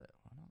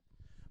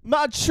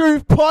Mad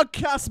Truth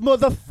Podcast,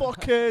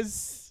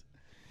 motherfuckers.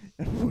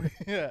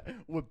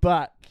 We're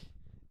back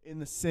in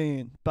the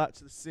scene. Back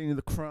to the scene of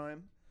the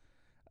crime.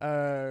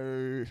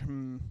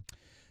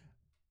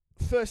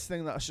 First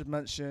thing that I should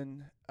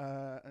mention,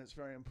 and it's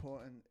very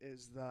important,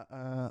 is that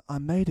I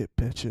made it,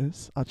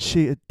 bitches. I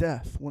cheated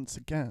death once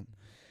again.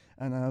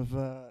 And I've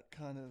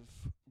kind of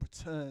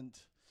returned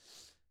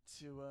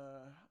to,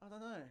 I don't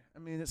know. I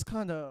mean, it's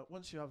kind of,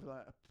 once you have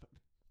like a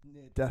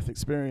near-death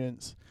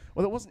experience.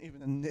 Well, it wasn't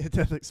even a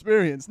near-death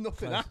experience.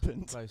 Nothing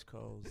happened. Close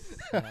calls.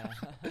 Yeah.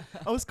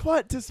 I was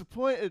quite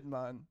disappointed,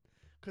 man,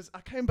 because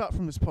I came back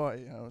from this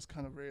party. I was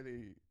kind of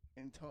really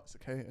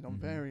intoxicated on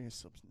various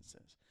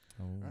substances,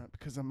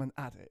 because I'm an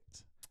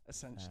addict,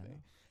 essentially.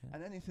 Yeah.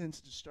 And anything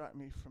to distract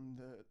me from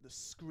the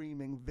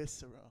screaming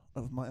viscera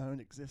of my own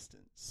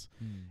existence,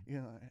 you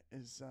know,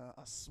 is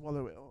I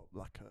swallow it up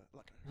like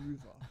a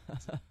Hoover,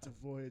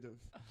 devoid of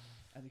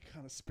any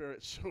kind of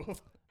spiritual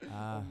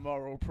or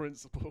moral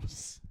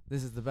principles.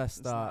 This is the best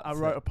start. I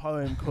wrote a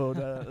poem called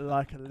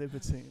 "Like a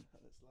Libertine."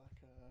 It's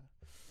like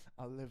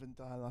I live and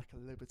die like a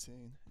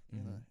libertine, you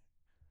know,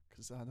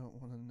 because I don't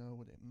want to know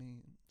what it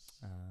means.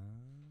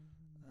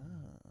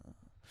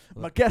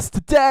 My guest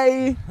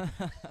today.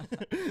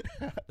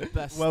 The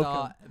best Welcome.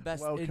 start,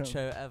 best Welcome.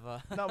 intro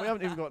ever. No, we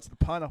haven't even got to the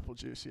pineapple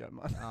juice yet,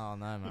 man. Oh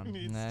no, man. We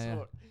need No, to yeah.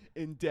 talk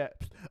in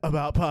depth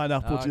about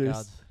pineapple Oh, juice.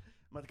 God.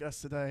 My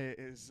guest today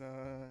is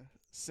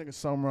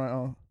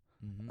singer-songwriter,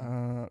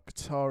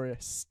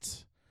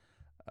 guitarist,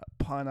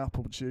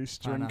 pineapple juice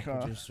Pineapple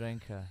drinker. juice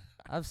drinker.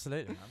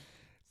 Absolutely, man.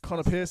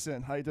 Connor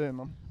Pearson, how you doing,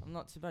 man? I'm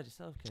not too bad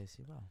yourself,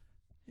 Casey. Well,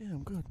 Yeah,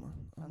 I'm good, man.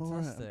 I'm alright.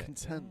 I'm fantastic.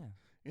 content. Yeah.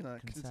 You know,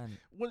 'cause Content.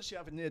 once you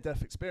have a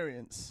near-death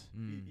experience,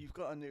 you've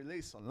got a new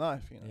lease on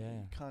life. You know, Yeah.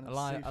 you kind of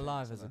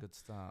Alive see is a things, good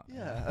start.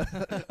 Yeah,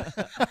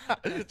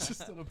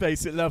 just on a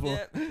basic level.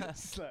 Yep.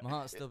 It's like, My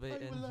heart's still are you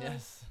beating. alive?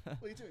 Yes. Well,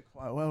 you're doing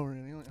quite well,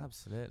 really, aren't you?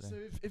 Absolutely. So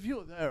if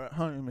you're there at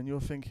home and you're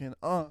thinking,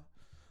 oh,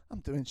 I'm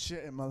doing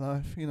shit in my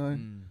life, you know,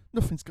 Mm.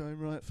 nothing's going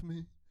right for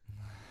me.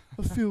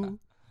 I feel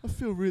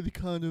really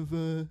kind of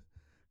low,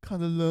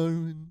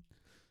 and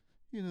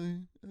you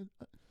know,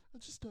 I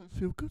just don't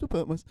feel good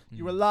about myself.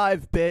 You're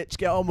alive, bitch.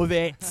 Get on with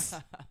it.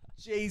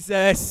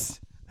 Jesus.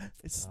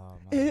 It's Oh,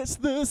 man. it's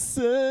the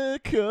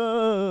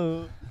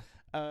circle.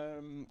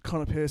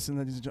 Connor Pearson,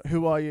 ladies and gentlemen.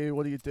 Who are you?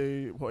 What do you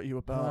do? What are you Who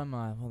about? am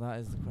I? Well, that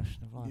is the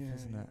question of life, Yeah,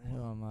 isn't it? yeah.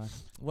 Who am I?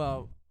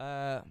 Well,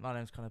 my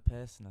name's Connor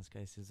Pearson, as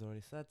Casey's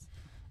already said.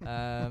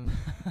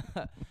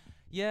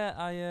 Yeah,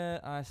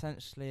 I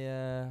essentially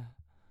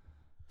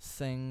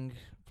sing,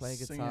 play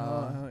Sing your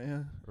heart guitar, out,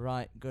 yeah.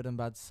 write good and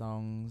bad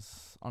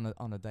songs on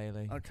a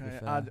daily. to be Okay.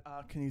 fair.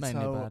 How can you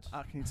Mainly tell? bad.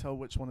 How can you tell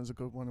which one is a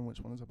good one and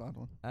which one is a bad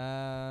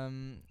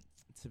one?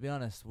 To be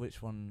honest,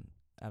 which one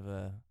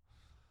ever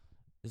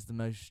is the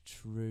most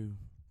true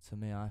to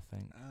me? I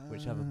think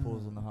whichever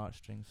pulls on the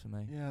heartstrings for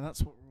me. Yeah,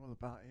 that's what we're all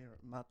about here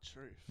at Mad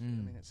Truth. I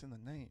mean, it's in the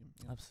name.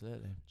 You know,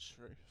 Absolutely.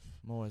 truth.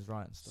 I'm always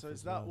writing stuff. So as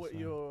is that well, what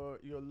so.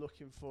 you're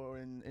looking for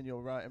in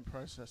your writing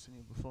process and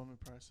your performing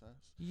process?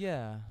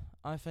 Yeah,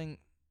 I think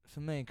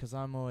for me, 'cause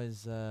I'm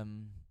always, as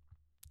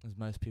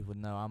most people would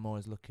know, I'm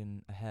always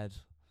looking ahead.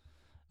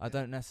 I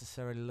don't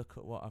necessarily look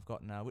at what I've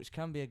got now, which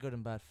can be a good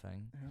and bad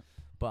thing. Yeah.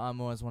 But I'm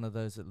always one of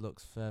those that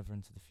looks further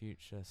into the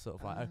future, sort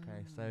of like,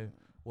 okay, so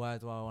where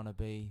do I want to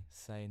be,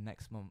 say,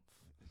 next month?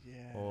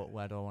 Yeah. Or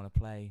where do I want to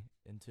play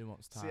in 2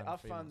 months' time? See, I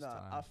 3 found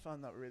months' that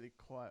time? really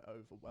quite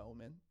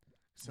overwhelming.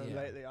 So Yeah.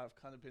 lately, I've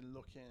kind of been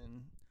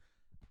looking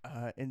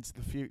into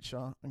the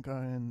future and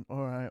going,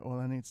 all right, well,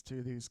 I need to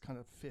do these kind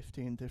of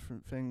 15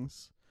 different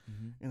things.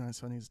 You know,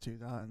 so I need to do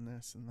that and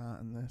this and that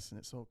and this, and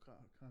it's all kind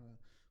of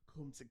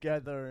come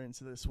together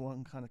into this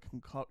one kind of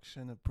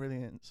concoction of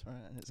brilliance,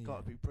 right? And it's got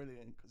to be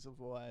brilliant, because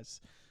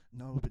otherwise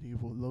nobody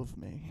will love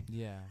me.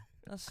 Yeah,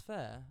 that's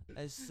fair.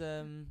 It's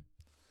I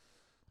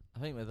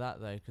think with that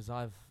though, 'cause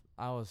I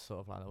was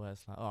sort of like that, where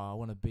it's like, oh, I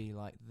want to be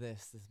like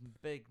this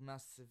big,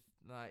 massive,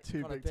 like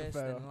Too Connor big to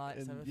Pearson fail. and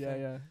lights, And everything.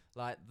 yeah.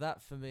 Like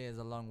that for me is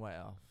a long way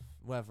off.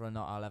 Whether or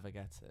not I'll ever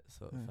get it,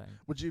 sort of Yeah. thing.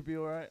 Would you be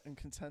alright and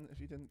content if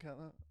you didn't get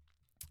that?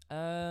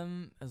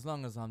 As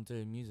long as I'm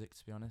doing music,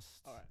 to be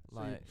honest. Alright. So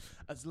Like,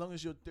 as long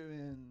as you're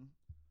doing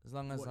as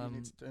long as what you I'm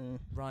need to do,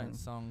 writing yeah.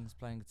 songs,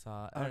 playing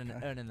guitar, Okay.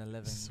 earning a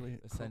living, Sweet,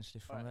 cool. essentially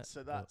from Alright, it.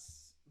 so but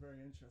that's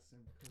very interesting,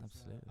 because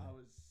Absolutely. I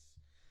was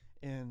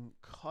in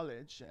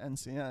college at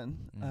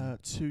NCN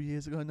Mm. 2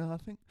 years ago now, I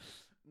think,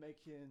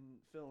 making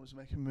films,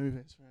 making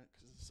movies, right?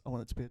 Because I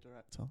wanted to be a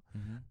director,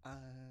 Mhm.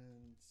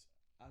 and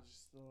I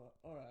just thought,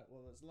 all right,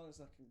 well, as long as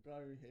I can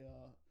go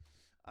here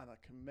and I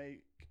can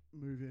make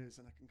movies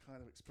and I can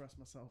kind of express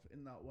myself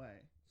in that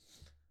way,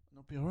 and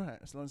I'll be all right,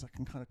 as long as I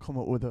can kind of come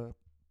up with a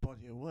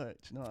body of work.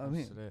 Do you know what I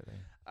mean? Absolutely.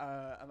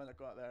 And then I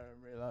got there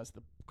and realised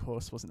the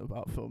course wasn't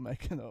about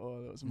filmmaking at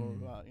all. It was more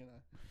about, you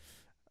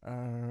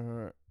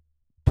know,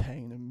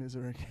 pain and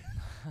misery.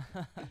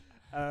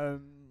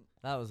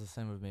 That was the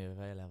same with me with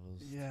A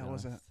levels. Yeah,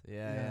 was it?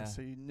 Yeah.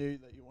 So you knew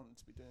that you wanted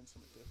to be doing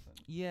something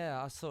different.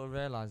 Yeah, I sort of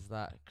realised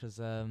that 'cause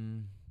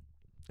in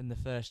the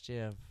first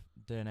year of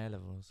doing A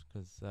levels,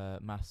 'cause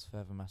maths,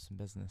 further maths and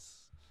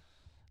business,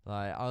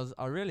 Like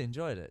I really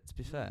enjoyed it, to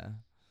be fair.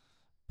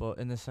 But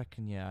in the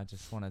second year, I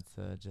just wanted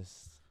to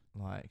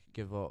like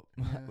give up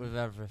with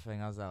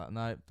everything. I was like,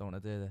 nope, don't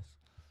want to do this.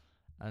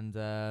 And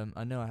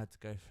I knew I had to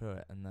go through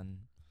it, and then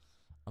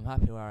I'm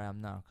happy where I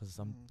am now because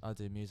I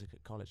do music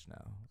at college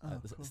now,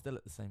 Cool. still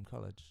at the same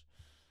college.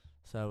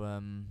 So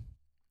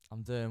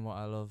I'm doing what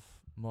I love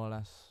more or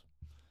less,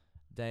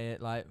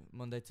 like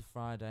Monday to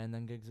Friday, and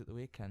then gigs at the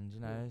weekend.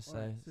 You know, Cool. so.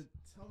 Alright, so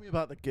tell me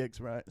about the gigs,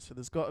 right? So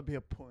there's got to be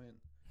a point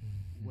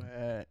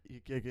where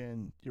you're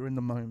gigging, you're in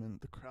the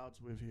moment, the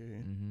crowd's with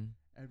you,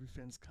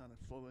 everything's kind of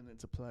falling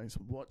into place.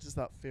 What does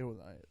that feel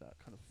like? That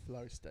kind of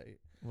flow state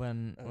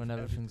when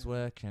everything's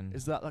working.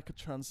 Is that like a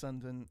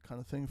transcendent kind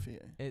of thing for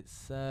you?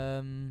 It's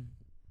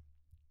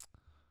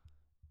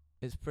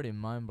pretty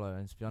mind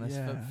blowing, to be honest.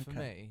 Yeah, For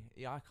me,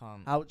 I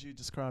can't. How would you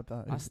describe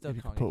that? I still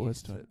can't get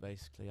used to it.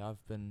 Basically,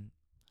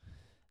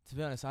 to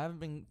be honest, I haven't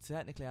been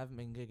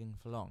gigging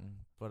for long,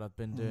 but I've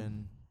been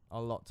doing a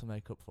lot to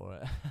make up for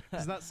it.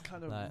 Because that's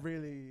kind of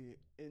really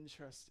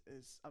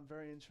I'm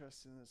very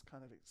interested in this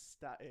kind of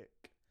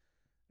ecstatic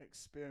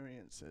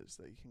experiences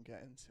that you can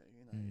get into,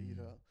 you know,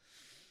 either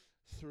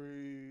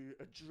through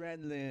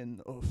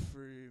adrenaline or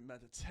through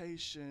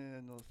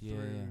meditation or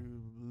through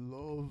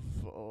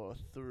love or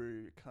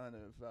through kind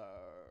of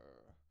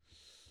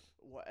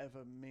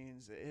whatever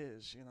means it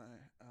is, you know.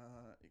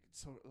 You can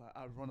talk, like,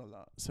 I run a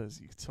lot, so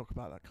you can talk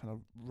about that kind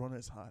of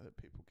runner's high that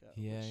people get,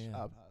 which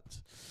I've had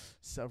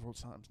several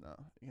times now,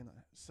 you know.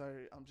 So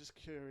I'm just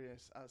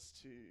curious as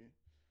to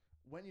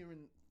when you're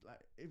in,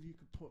 like, if you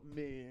could put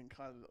me in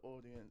kind of the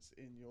audience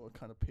in your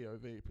kind of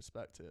POV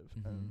perspective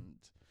and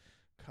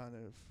kind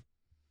of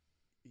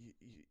you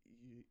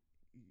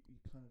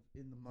kind of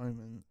in the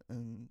moment,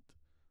 and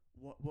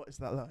what is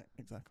that like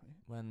exactly?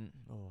 When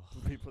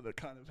for people that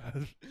kind of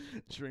have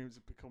dreams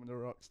of becoming a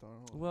rock star.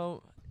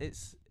 Well,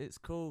 it's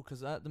cool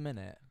because at the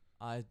minute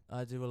I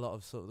do a lot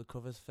of sort of the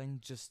covers thing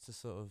just to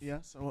sort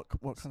of So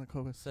what kind of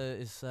covers? So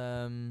it's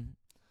there's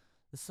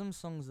some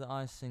songs that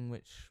I sing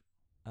which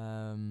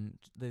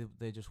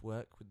they just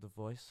work with the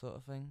voice sort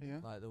of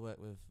thing. Like they work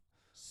with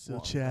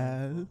such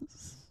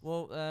as.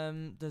 Well,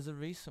 there's a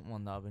recent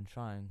one that I've been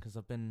trying because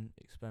I've been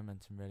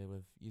experimenting really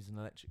with using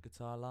electric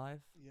guitar live.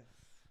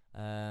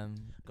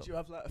 Do you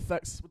have like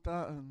effects with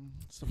that and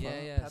stuff like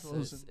that? So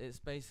it's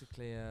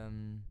basically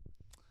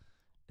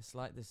it's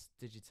like this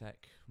Digitech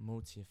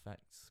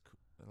multi-effects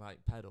like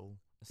pedal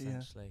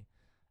essentially,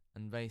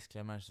 and basically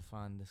I managed to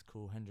find this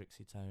cool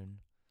Hendrixy tone,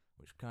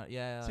 which kind of,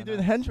 So you're doing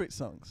Hendrix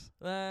songs?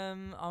 I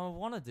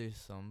want to do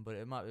some, but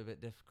it might be a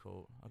bit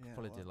difficult. I could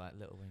probably do like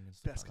Little Wing and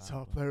stuff. Best like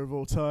guitar that, player of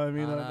all time,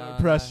 you know, no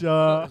I pressure.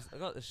 I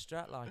got the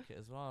Strat like it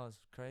as well. It's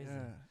crazy.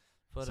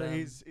 But so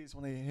he's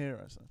one of your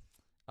heroes then?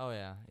 Oh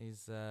yeah,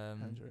 he's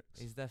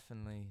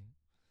definitely,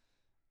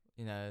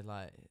 you know,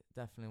 like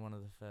definitely one of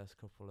the first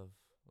couple of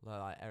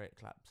like Eric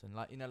Clapton,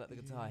 like, you know, like the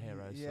guitar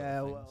heroes. Yeah,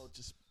 sort of well,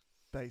 just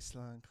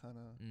bassline kind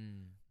of.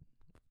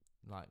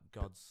 Like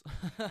gods.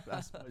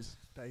 I suppose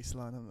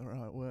bassline isn't the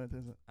right word,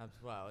 is it?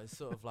 Well, it's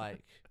sort of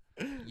like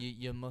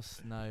you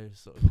must know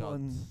sort of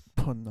gods.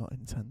 Pun not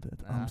intended.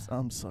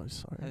 I'm so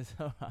sorry. It's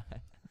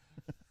alright.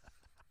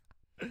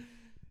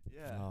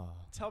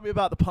 Tell me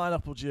about the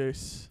pineapple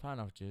juice.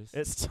 Pineapple juice.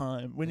 It's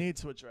time. We need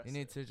to address it. You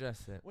need to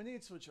address it. We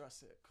need to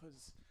address it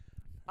because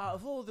out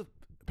of all the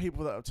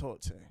people that I've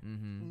talked to,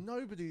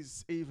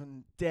 nobody's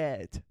even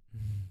dared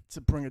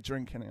to bring a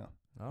drink in here.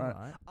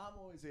 Right. I'm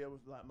always here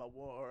with like my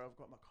water. I've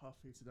got my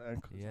coffee today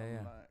because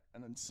I'm like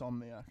an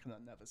insomniac and I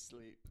never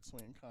sleep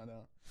between kind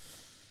of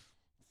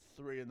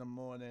 3 in the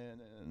morning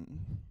and.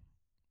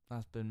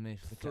 That's been me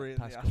for the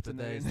past couple of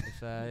days, to be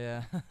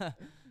fair,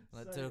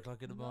 like so 2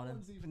 o'clock in the morning. No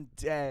one's even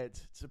dared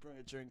to bring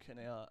a drink in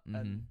here,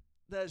 and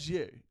there's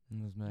you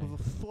There's me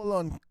with a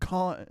full-on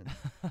carton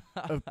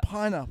of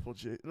pineapple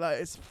juice. Like,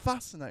 it's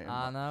fascinating.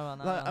 I know.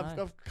 Like,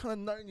 I've kind of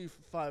known you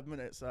for 5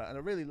 minutes, and I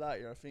really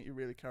like you. I think you're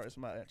really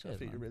charismatic. Cheers, I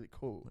think you're really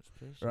cool. Much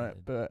appreciated. Right,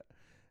 but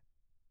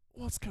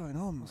what's going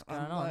on? What's going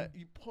on? Like,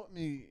 you put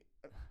me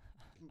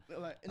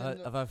like.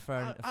 Have I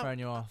thrown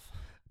you off?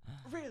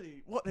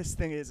 Really, what this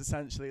thing is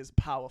essentially is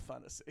power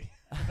fantasy.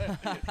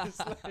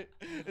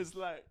 it's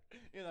like,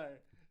 you know,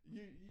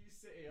 you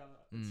sit here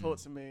and talk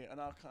to me, and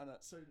I'll kind of,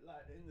 so like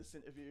in this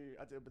interview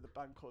I did with a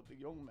band called The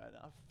Young Men,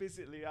 I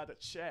physically had a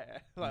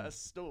chair, like a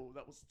stool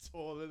that was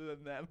taller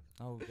than them.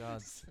 Oh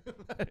God. So,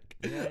 like,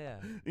 yeah.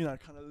 You know,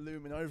 kind of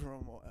looming over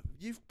them or whatever.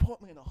 You've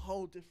put me in a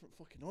whole different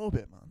fucking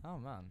orbit, man. Oh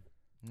man.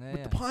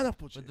 With the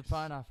pineapple juice. With the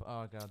pineapple.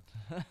 Oh God.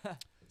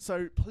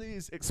 So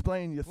please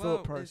explain your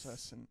thought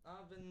process. And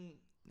I've been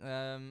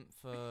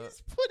for.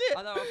 Just put it.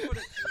 I know. I put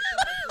it.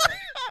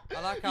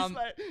 I like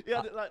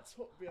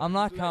I'm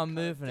like how I'm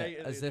moving it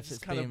as if it's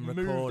being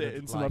recorded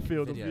into like my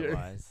field of view.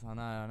 Wise. I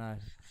know.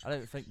 I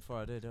don't think before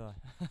I do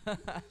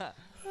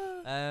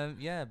I?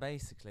 Yeah,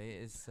 basically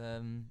it's do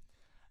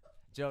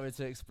you want me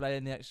to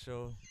explain the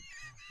actual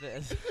bit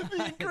of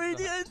the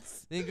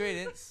ingredients? The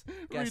ingredients.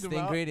 Guess the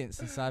ingredients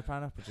inside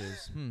pineapple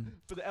juice.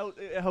 But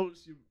it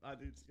helps you. I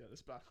need to get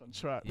this back on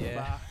track.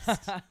 Yeah.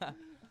 Fast.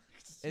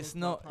 It's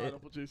smoking not.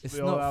 pineapple juice It's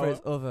for the whole not for hour.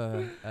 its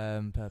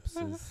other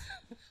purposes.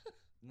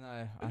 No,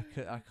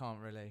 I can't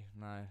really.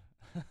 No.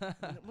 I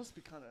mean, it must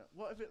be kind of.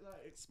 What if it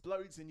like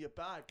explodes in your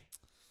bag?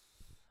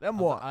 Then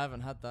what? I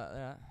haven't had that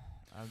yet.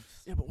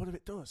 Yeah, but what if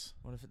it does?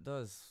 What if it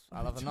does? What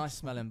I'll if have it a nice does?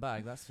 smelling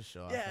bag, that's for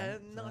sure. Yeah, I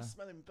think, nice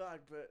smelling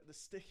bag, but the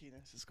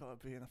stickiness has got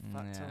to be in a so.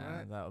 factor, Yeah,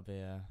 right? that'll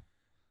be.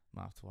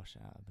 Might have to wash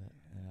it out a bit.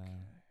 Yeah. Okay.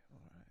 All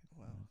right.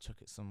 Well. Chuck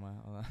it somewhere.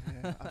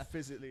 Yeah, I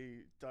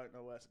physically don't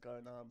know where to go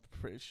now. I'm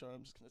pretty sure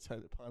I'm just gonna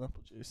take the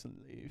pineapple juice and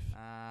leave.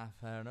 Ah,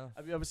 fair enough.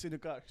 Have you ever seen a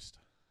ghost?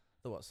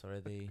 The what? Sorry,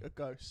 A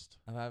ghost.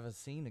 Have I ever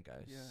seen a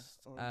ghost? Yeah,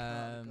 or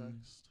encountered a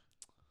ghost.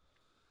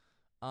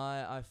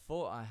 I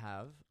thought I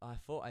have. I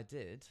thought I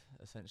did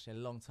essentially a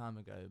long time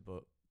ago,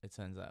 but it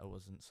turns out it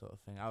wasn't sort of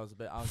thing. I was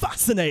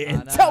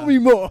Fascinating. Tell me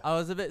more. I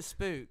was a bit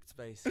spooked,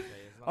 basically.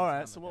 All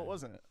right. So what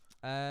was it?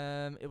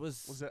 It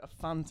was. Was it a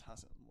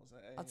phantasm? Was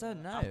it? I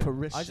don't know.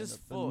 Apparition I just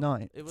of thought the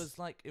night. it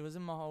was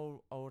in my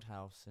whole old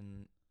house,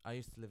 and I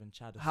used to live in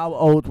Chadderston. How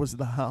old was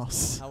the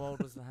house? How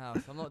old was the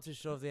house? I'm not too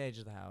sure of the age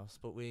of the house,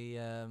 but we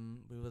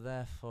were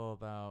there for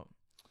about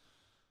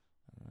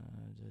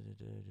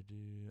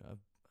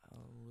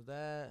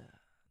there.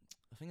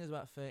 I think it was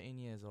about 13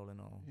 years all in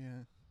all.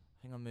 Yeah. I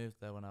think I moved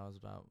there when I was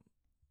about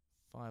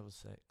 5 or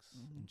 6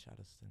 in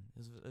Chadderston.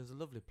 It was a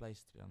lovely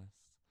place, to be honest.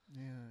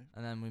 Yeah.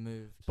 And then we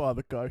moved. By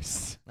the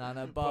ghosts. No,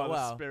 By but the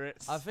well,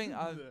 spirits. I think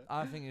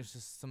it was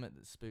just something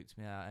that spooked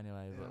me out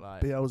anyway. Yeah. But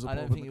like, Beelzebub I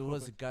don't in think the it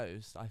was a cupboard.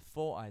 ghost. I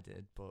thought I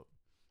did, but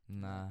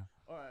nah.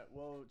 All right.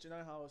 Well, do you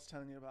know how I was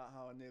telling you about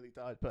how I nearly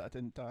died, but I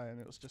didn't die, and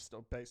it was just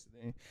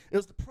basically it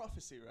was the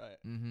prophecy, right?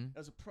 Mhm. It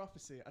was a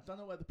prophecy. I don't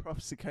know where the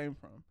prophecy came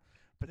from,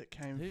 but it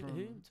came Who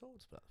from.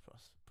 talked about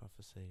the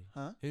prophecy?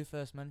 Huh? Who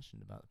first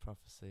mentioned about the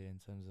prophecy in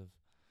terms of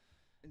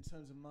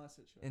my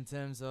situation. in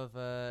terms of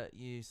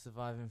you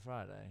surviving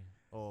Friday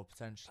or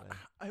potentially?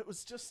 It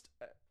was just.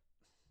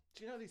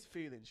 Do you know these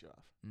feelings you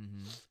have?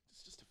 Mhm.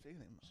 It's just a feeling,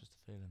 man. It's just a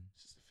feeling.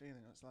 It's just a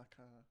feeling. It's like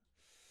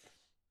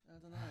I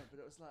don't know, but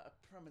it was like a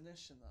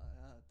premonition that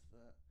I had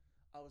that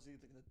I was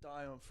either gonna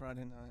die on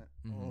Friday night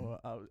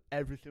or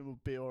everything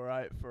would be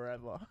alright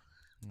forever.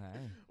 No.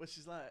 Which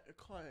is like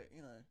quite,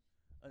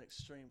 an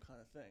extreme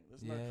kind of thing.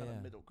 There's Yeah, no kind yeah.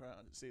 of middle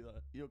ground. It's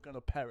either you're gonna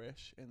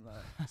perish in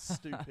like a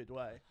stupid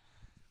way.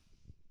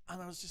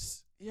 And I was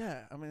just,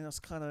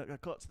 I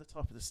got to the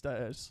top of the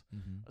stairs.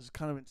 Mhm. I was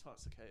kind of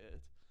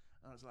intoxicated.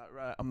 I was like,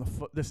 right,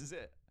 this is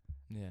it.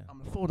 Yeah. I'm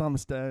gonna fall down the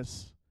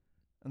stairs,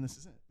 and this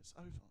is it. It's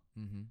over.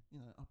 Mhm.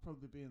 I'll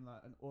probably be in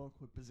like an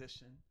awkward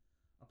position.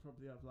 I'll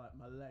probably have like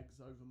my legs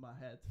over my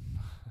head,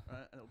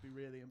 right, and it'll be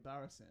really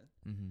embarrassing.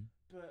 Mhm.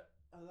 But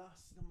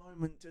alas, the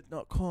moment did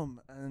not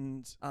come,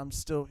 and I'm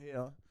still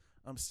here.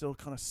 I'm still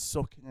kind of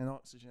sucking in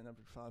oxygen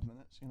every 5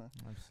 minutes,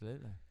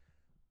 Absolutely.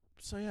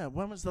 So yeah,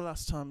 when was the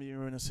last time you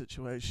were in a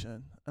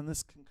situation, and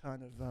this can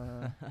kind of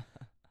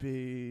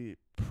be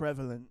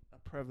a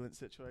prevalent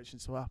situation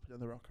to happen in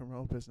the rock and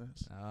roll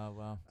business. Oh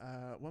well.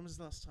 When was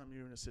the last time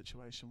you were in a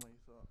situation where you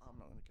thought, I'm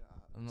not going to get out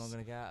of I'm not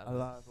gonna get out of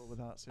alive this. or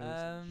without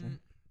serious injury?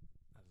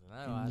 I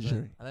don't know.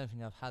 Injury. I don't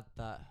think I've had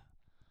that.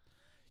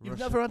 You've rush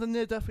never of- had a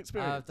near-death I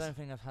experience? don't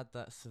think I've had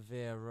that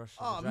severe rush.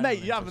 Oh, of mate,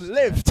 adrenaline you haven't just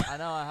lived. yet. I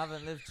know I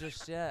haven't lived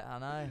just yet. I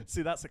know.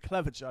 See, that's a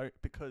clever joke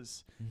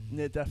because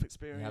near-death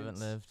experience. You haven't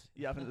lived.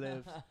 You haven't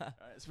lived. Right,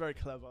 it's very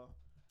clever.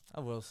 I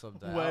will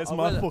someday. Where's I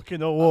my will-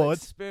 fucking I'll award?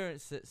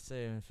 experience it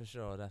soon for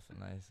sure,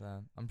 definitely. So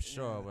I'm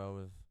sure I Yeah. will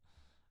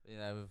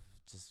with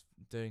just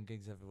doing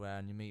gigs everywhere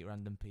and you meet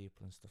random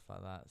people and stuff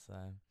like that. So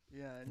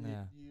Yeah, and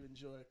Yeah. You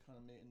enjoy kind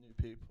of meeting new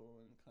people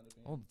and kind of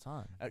being all the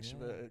time.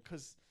 extroverted.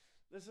 Because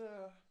there's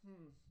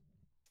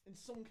in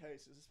some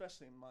cases,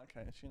 especially in my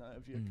case, if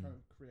you're a kind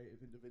of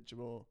creative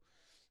individual,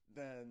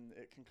 then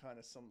it can kind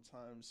of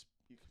sometimes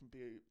you can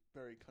be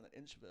very kind of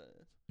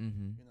introverted,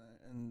 Mhm.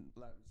 and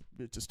like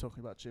we were just talking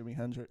about Jimi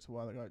Hendrix a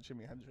while ago.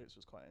 Jimi Hendrix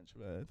was quite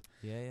introverted,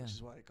 Yeah. which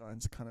is why he got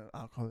into kind of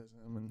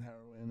alcoholism and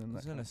heroin and I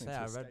was that kind gonna of thing say to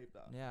I escape read.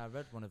 that. Yeah, I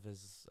read one of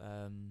his.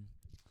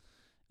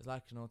 It's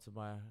like an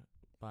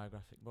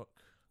autobiographic book.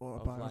 Or a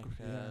Of like,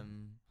 biography, yeah.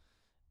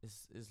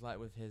 is like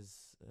with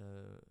his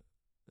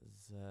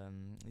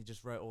he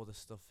just wrote all the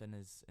stuff in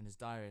his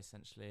diary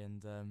essentially,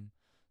 and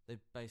they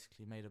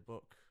basically made a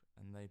book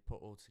and they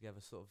put all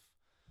together sort of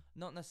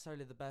not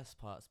necessarily the best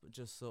parts, but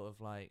just sort of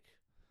like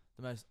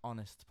the most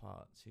honest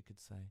parts, you could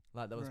say.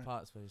 Like there was Right.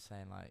 parts where he was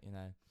saying like,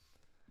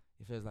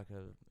 he feels like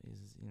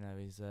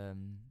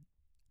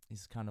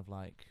he's kind of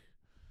like,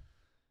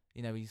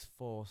 he's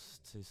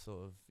forced to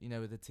sort of,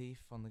 with the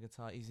teeth on the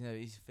guitar,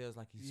 he feels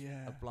like he's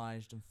Yeah.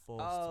 obliged and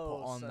forced to Oh,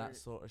 put on so that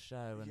sort of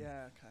show, and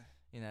Yeah, okay.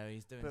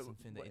 he's doing But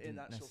something that he in didn't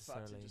actual fact,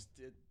 necessarily. he just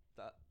did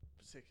that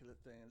particular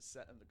thing and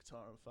setting the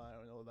guitar on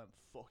fire and all them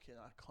fucking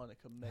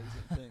iconic,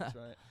 amazing things,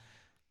 right?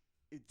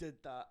 He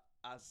did that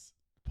as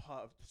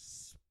part of the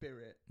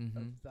spirit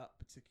of that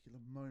particular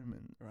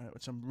moment, right?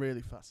 Which I'm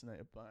really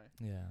fascinated by.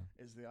 Yeah.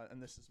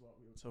 And this is what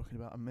we were talking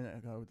about a minute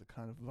ago with the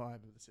kind of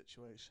vibe of the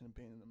situation and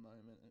being in the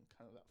moment and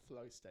kind of that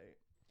flow state.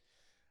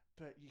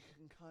 But you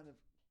can kind of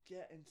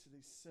get into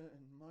these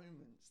certain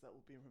moments that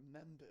will be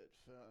remembered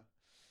for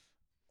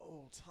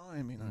all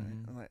time, you know,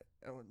 Mhm. and like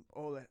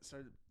all that.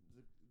 So the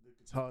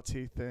guitar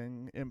T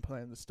thing, in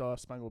playing the Star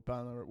Spangled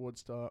Banner at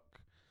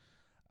Woodstock,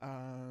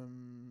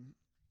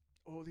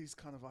 all these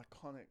kind of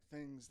iconic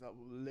things that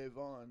will live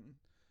on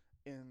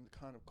in the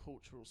kind of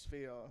cultural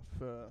sphere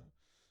for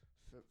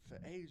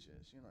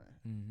ages, you know.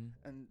 Mhm.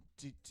 And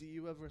do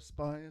you ever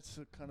aspire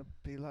to kind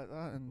of be like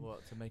that? And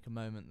What, to make a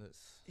moment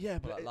that's yeah,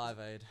 but like Live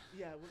Aid?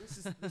 yeah, well, this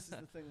is the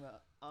thing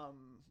that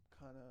I'm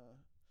kind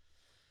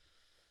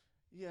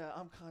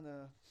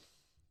of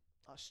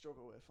I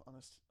struggle with,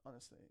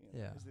 honestly, you know,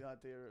 Yeah. is the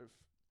idea of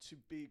to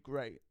be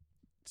great,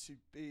 to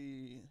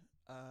be,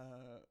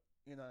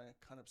 you know,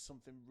 kind of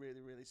something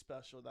really, really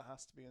special. There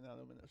has to be an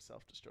element of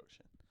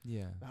self-destruction.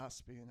 Yeah. There has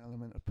to be an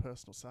element of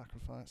personal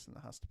sacrifice, and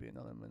there has to be an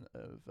element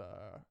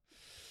of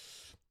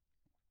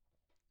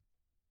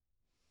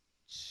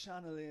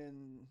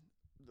channeling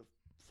the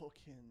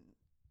fucking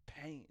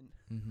pain,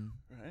 Mhm.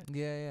 right?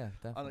 Yeah, yeah,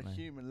 On a definitely.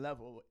 human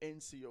level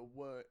into your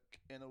work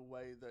in a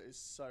way that is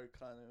so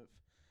kind of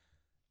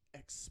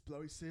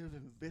explosive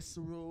and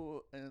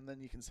visceral, and then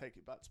you can take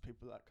it back to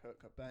people like Kurt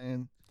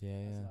Cobain Yeah,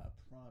 as yeah. like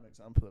a prime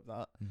example of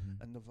that,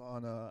 Mhm. and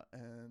Nirvana,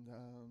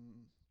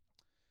 and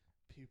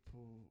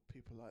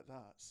people like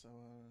that.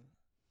 So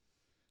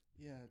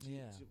yeah,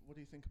 Yeah. what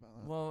do you think about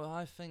that? Well,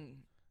 I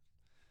think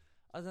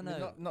I I don't mean,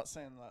 know. not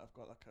saying like I've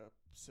got like a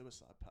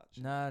suicide patch.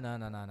 No, no,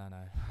 no, no, no,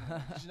 no.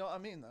 Do you know what I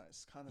mean? Though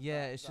it's kind of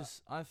Yeah, that, it's that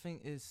just I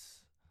think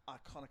it's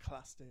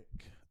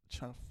iconoclastic,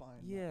 trying to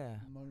find yeah,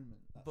 that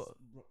moment, that but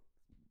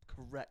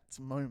correct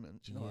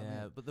moment. Do you know what I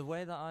yeah, mean? but the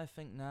way that I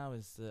think now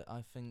is that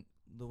I think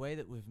the way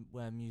that with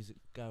where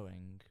music's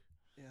going,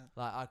 Yeah.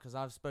 like, because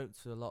I've spoke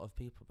to a lot of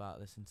people about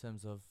this in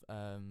terms of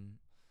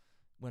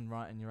when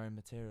writing your own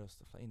material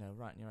stuff, like, you know,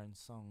 writing your own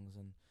songs,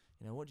 and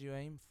you know, what do you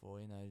aim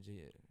for? You know, do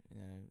you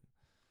know?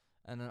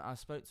 And I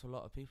spoke to a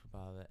lot of people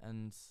about it,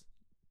 and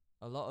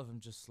a lot of them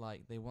just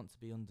like they want to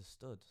be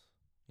understood,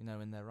 you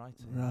know, in their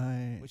writing,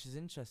 Right. which is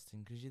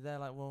interesting because you're there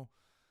like, well,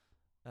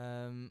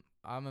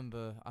 I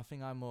remember, I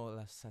think I more or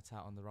less set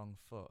out on the wrong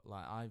foot.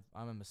 Like I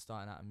remember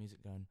starting out in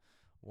music going,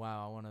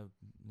 wow, I want to,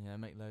 you know,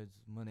 make loads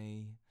of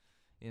money,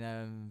 you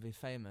know, and be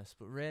famous.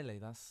 But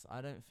really,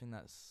 I don't think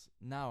that's,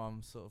 now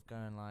I'm sort of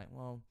going like,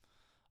 well,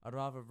 I'd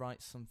rather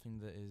write something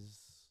that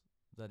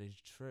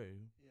is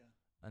true Yeah.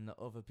 and that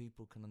other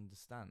people can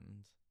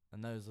understand,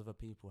 and those other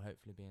people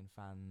hopefully being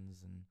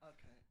fans and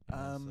Okay. you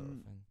know, sort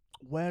of thing.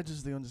 Where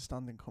does the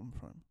understanding come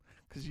from?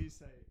 Because you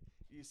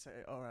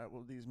say, all right,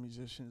 well, these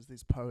musicians,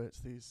 these poets,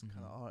 these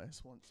kind of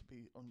artists want to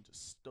be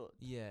understood.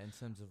 Yeah, in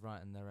terms of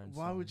writing their own.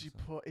 Why would you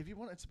songs, put, if you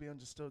want it to be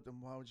understood,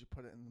 then why would you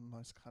put it in the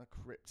most kind of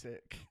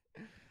cryptic,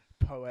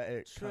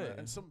 poetic True, kind of,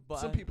 and some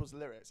but people's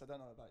lyrics, I don't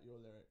know about your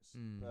lyrics,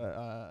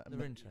 but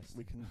they're interesting.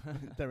 we can,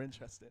 they're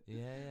interesting.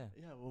 Yeah, yeah.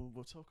 Yeah,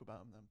 we'll talk about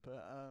them then.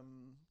 But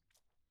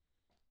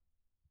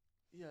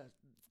yeah,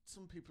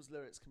 some people's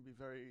lyrics can be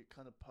very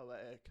kind of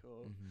poetic,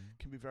 or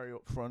can be very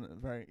upfront, and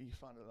very, you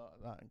find a lot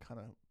of that in kind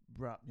of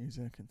rap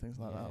music and things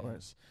like that, where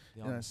it's, the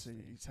you know, so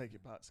honesty. you take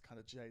it back to kind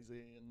of Jay-Z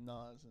and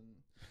Nas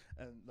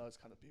and those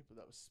kind of people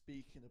that were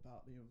speaking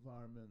about the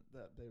environment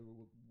that they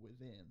were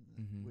within,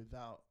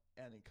 without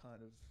any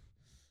kind of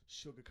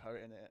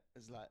sugarcoating it,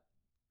 as like,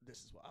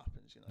 this is what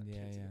happens, you know,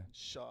 kids are getting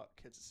shot,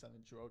 kids are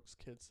selling drugs,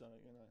 kids are,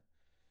 you know,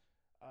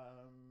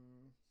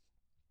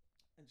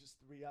 and just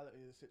the reality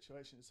of the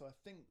situation. So I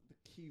think the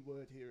key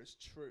word here is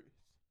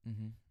truth,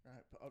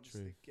 right? But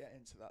obviously,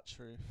 getting to that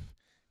truth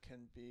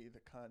can be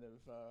the kind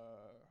of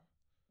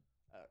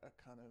a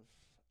kind of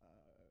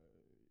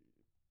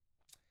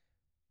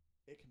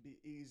it can be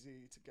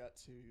easy to get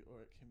to,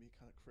 or it can be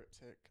kind of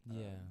cryptic. And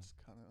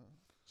kind of,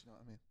 do you know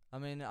what I mean? I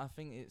mean, I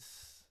think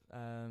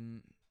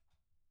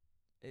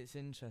it's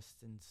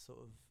interesting, sort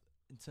of,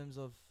 in terms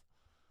of,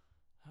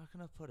 how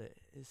can I put it?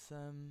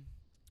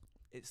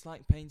 It's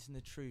like painting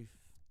the truth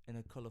in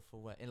a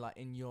colourful way,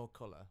 in your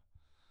colour.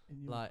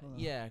 In your Like, colour.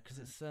 yeah, because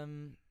it's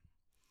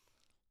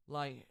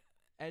like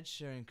Ed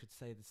Sheeran could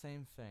say the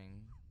same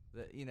thing,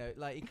 that, you know,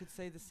 like he could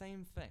say the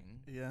same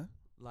thing. Yeah.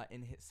 Like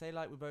in his, say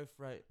like we both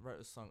wrote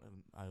a song.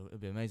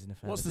 It'd be amazing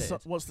if What's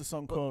the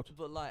song called?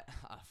 But like,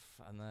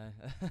 I know.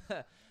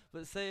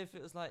 But say if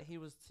it was like we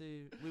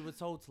were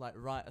told to like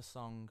write a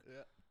song.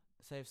 Yeah.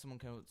 Say if someone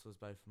came up to us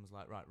both and was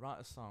like, right, write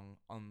a song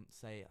on,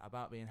 say,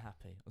 about being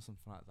happy or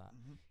something like that.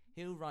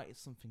 He'll write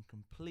something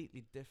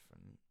completely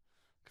different.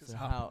 Because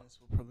happiness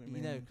will probably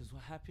mean... You know, because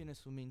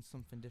happiness will mean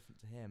something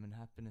different to him, and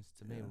happiness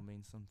to me will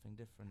mean something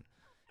different.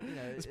 You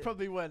know, it's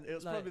probably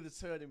probably the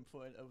turning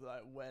point of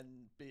like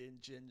when being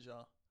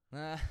ginger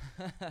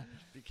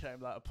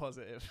became like a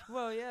positive.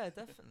 Well, yeah,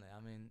 definitely. I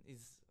mean,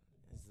 he's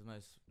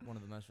one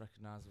of the most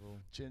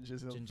recognisable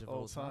gingers of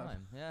all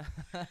time. Yeah.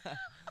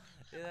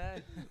 Yeah.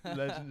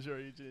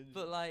 Legendary ginger.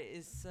 But like,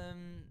 it's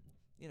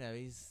you know,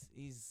 he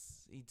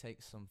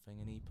takes something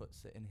and he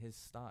puts it in his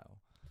style.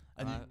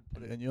 And you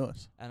put it in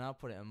yours. And I'll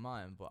put it in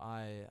mine, but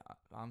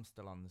I'm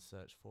still on the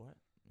search for it.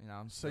 You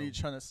know, so you're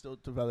trying to still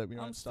develop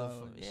your own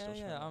style.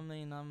 Yeah. I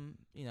mean,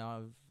 you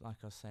know, like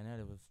I was saying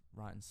earlier with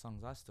writing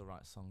songs, I still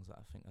write songs that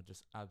I think are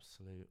just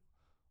absolute,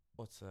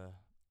 utter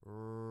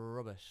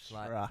rubbish,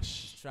 like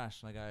Trash. it's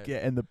trash, and I go,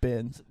 Get in the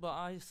bin. But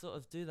I sort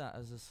of do that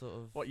as a sort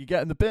of. What, you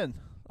get in the bin?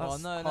 Oh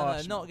That's no,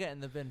 harsh, not man. get in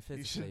the bin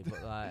physically,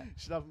 but like You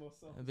should have more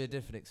stuff. it'd be a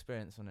different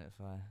experience, wouldn't it?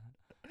 If I,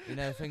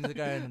 things are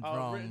going I've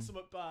wrong. written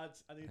something bad.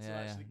 I need to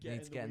actually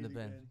get in the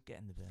bin. Get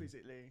in the bin.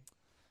 Physically.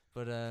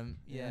 But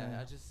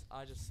Yeah.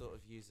 I just sort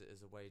of use it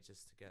as a way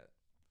just to get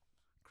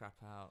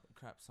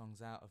crap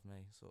songs out of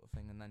me, sort of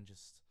thing, and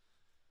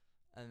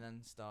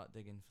then start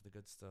digging for the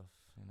good stuff,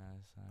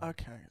 So.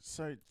 Okay,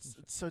 so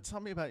tell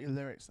me about your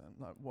lyrics then.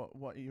 Like,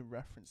 what are your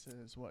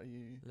references? What are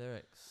you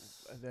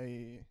lyrics?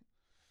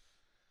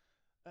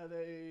 Are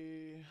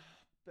they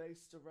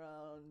based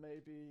around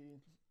maybe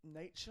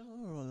nature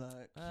or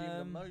like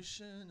human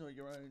emotion or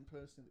your own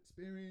personal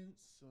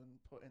experience,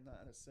 and putting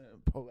that in a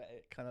certain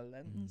poetic kind of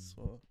lens,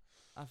 or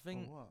I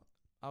think or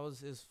what?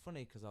 it was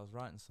funny because I was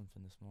writing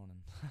something this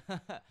morning.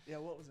 Yeah,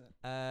 what was it?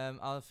 I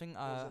think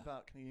what was it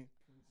about? Can you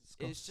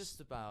discuss? It's just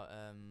about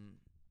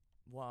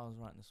what I was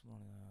writing this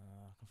morning.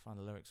 I can find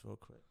the lyrics real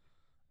quick.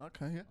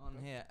 Okay, yeah. On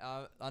here,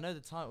 I know the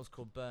title's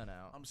called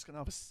Burnout. I'm just gonna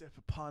have a sip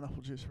of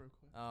pineapple juice real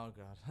quick. Oh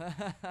god.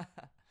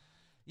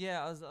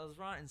 Yeah, I was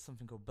writing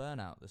something called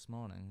Burnout this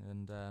morning,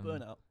 and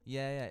Burnout.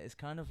 Yeah, it's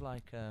kind of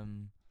like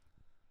when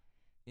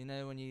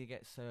you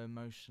get so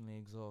emotionally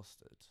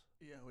exhausted.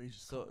 Yeah, we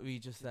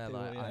just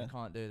I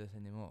can't do this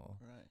anymore.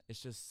 Right.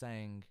 It's just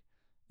saying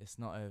it's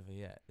not over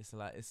yet. It's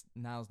like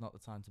now's not the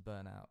time to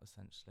burn out.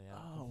 Essentially.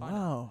 Oh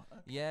wow.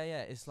 Okay.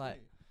 Yeah. It's like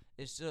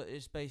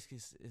it's basically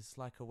it's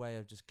like a way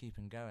of just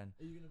keeping going.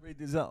 Are you gonna read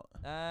these out?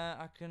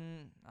 I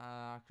can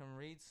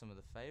read some of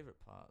the favorite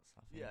parts.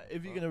 I think. Yeah,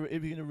 if you're gonna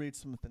read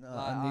something out,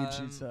 I need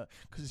you to,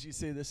 because you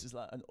see this is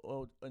like an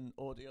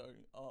audio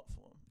art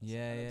form.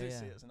 I do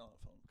see it as an art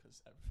form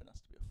because everything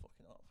has to be a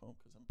fucking art form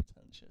because I'm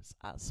pretentious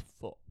as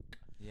fuck.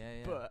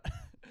 Yeah. But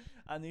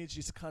I need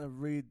you to kind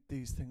of read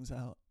these things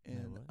out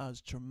in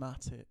as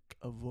dramatic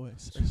a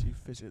voice as you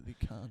physically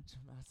can.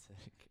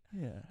 Dramatic.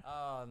 Yeah.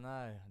 Oh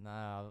no,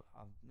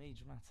 me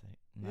dramatic.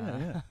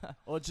 No. Yeah.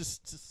 Or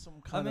just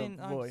some kind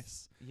of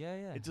voice.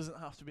 Yeah. It doesn't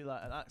have to be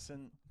like an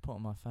accent. Put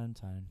on my phone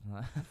tone.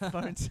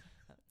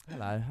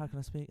 Hello, how can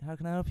I speak? How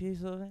can I help you,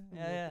 sort of thing?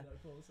 Yeah.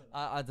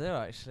 I do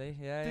actually.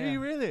 Yeah. Do you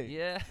really?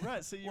 Yeah.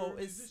 Right. So you're a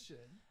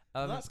musician.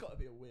 Well, that's got to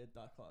be a weird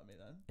dichotomy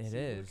then. It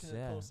is.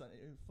 You're call center,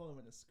 you're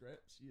following a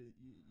script. You.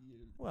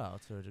 Well,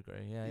 to a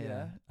degree.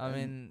 Yeah. I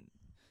mean,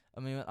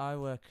 I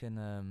work in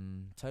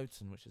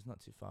Towton, which is not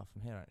too far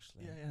from here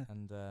actually. Yeah.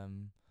 And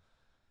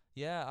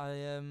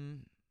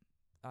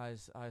I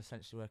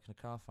essentially work in a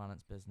car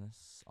finance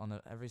business on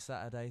every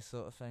Saturday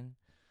sort of thing,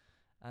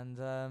 and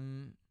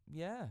 10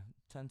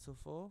 till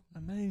 4.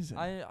 Amazing.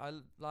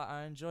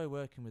 I enjoy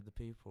working with the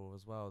people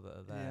as well that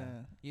are there.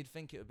 Yeah. You'd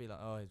think it would be like,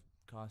 oh,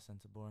 car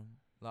centre boring.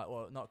 Like,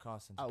 well, not car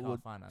centre, car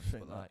finance,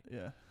 but like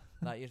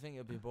you'd think it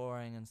would be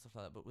boring and stuff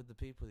like that. But with the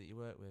people that you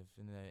work with,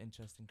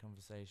 interesting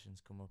conversations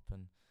come up,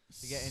 and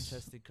you get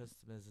interested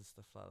customers and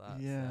stuff like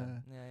that. Yeah.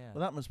 So, yeah. Well,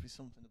 that must be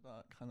something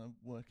about kind of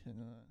working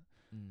in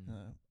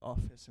a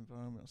office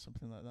environment or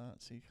something like that.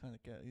 So you kind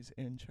of get these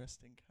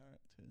interesting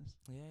characters.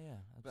 Yeah,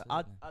 absolutely. But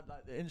I'd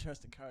like the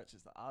interesting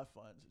characters that I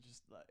find are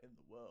just like in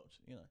the world,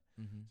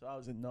 Mm-hmm. So I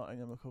was in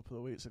Nottingham a couple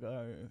of weeks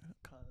ago,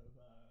 kind of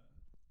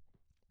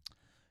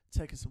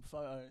taking some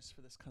photos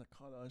for this kind of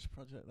collage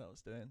project that I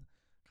was doing,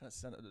 kind of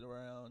centered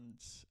around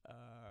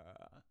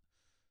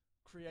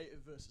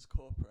creative versus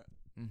corporate.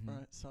 Mm-hmm.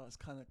 Right, so I was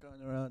kind of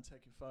going around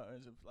taking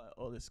photos of like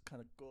all this kind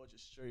of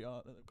gorgeous street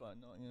art that they've got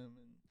in Nottingham,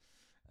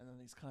 and then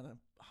these kind of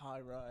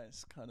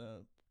high-rise kind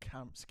of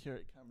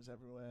security cameras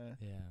everywhere,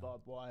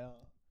 barbed wire.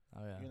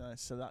 Oh yeah.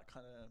 So that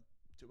kind of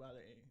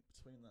duality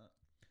between that.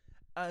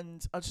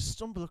 And I just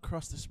stumble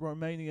across this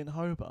Romanian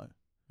hobo,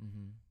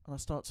 and I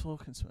start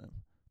talking to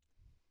him,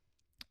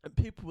 and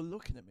people were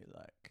looking at me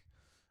like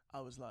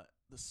I was like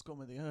the scum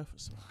of the earth or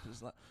something.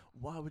 Cause like,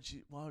 why would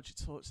you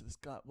talk to this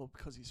guy? Well,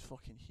 because he's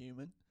fucking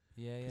human.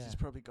 Yeah. Because he's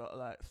probably got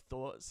like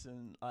thoughts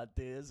and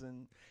ideas,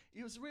 and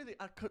he was really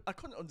I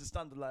couldn't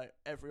understand like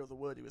every other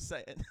word he was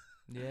saying.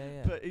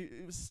 Yeah. But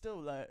it was still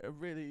like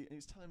he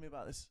was telling me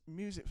about this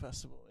music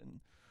festival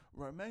in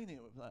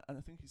Romania with like, and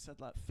I think he said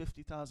like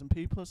 50,000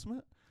 people or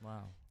something.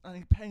 Wow. And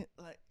he painted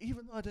like,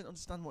 even though I didn't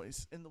understand what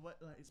he's in the way,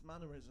 like his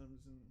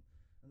mannerisms and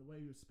the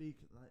way he was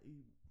speaking, like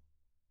he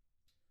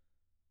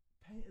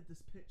painted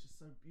this picture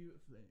so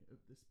beautifully of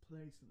this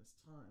place and this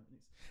time, and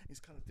he's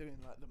kind of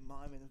doing like the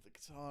miming of the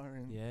guitar,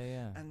 and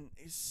and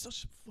he's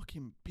such a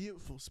fucking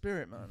beautiful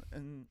spirit, man.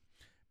 And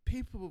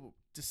people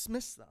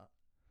dismiss that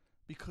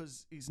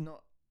because he's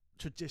not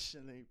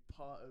traditionally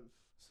part of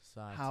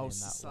society how in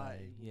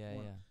society that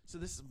way. Yeah. So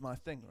this is my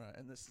thing, right?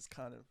 And this is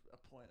kind of a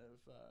point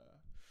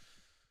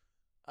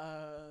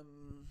of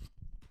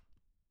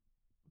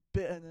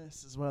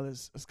bitterness as well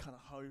as kind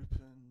of hope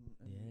and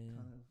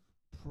kind of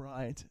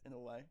pride in a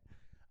way.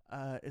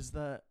 Is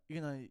that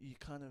you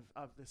kind of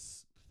have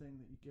this thing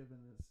that you're given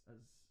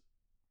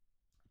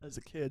as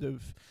a kid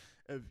of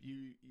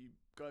you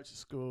go to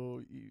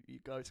school, you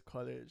go to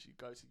college, you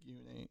go to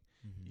uni,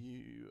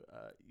 you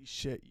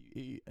shit, you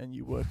eat, and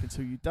you work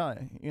until you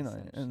die. You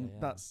know, and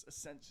that's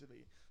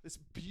essentially this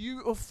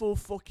beautiful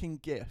fucking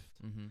gift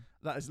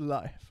that is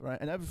life, right?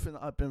 And everything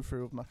that I've been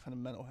through with my kind of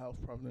mental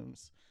health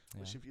problems,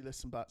 which if you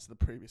listen back to the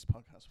previous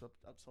podcast,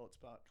 I've talked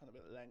about kind of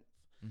at length.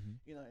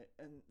 You know,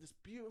 and this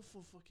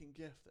beautiful fucking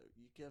gift that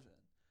you're given,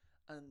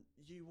 and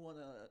you want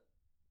to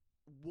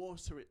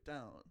water it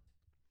down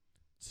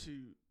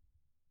to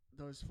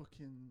those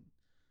fucking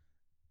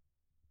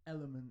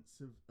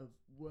elements of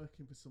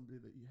working for somebody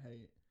that you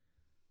hate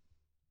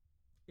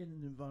in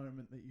an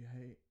environment that you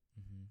hate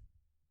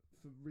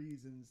for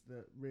reasons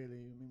that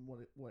really, I mean,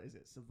 what is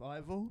it?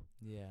 Survival?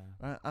 Yeah.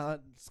 Right? I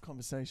had this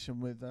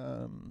conversation with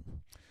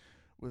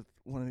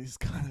one of these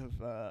kind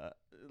of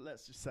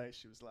let's just say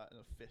she was like an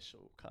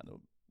official kind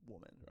of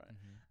woman, right?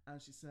 And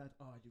she said,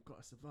 "Oh, you've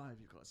got to survive.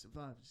 And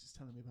she's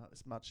telling me about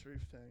this mad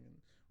truth thing, and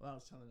I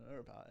was telling her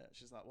about it.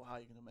 She's like, "Well, how are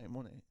you gonna make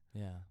money?"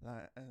 Yeah.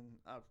 Like, and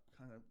I'm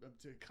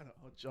doing kind of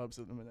odd jobs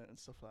at the minute and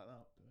stuff like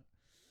that. But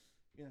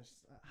you know,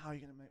 she's like, "How are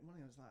you gonna make money?"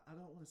 I was like, "I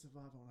don't want to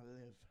survive. I want to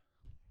live."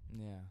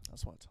 Yeah.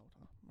 That's what I told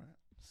her, right?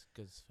 It's a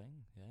good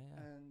thing.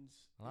 Yeah. And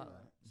I like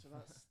that. so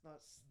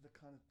that's the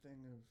kind of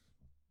thing of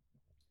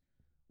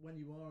when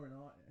you are an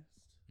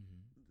artist,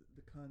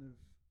 the kind of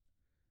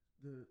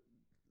the.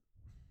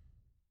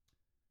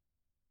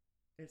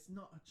 It's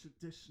not a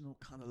traditional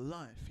kind of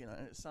life, you know.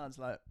 It sounds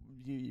like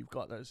you've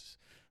got those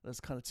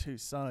kind of two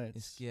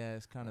sides.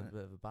 It's kind of a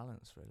bit of a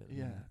balance, really.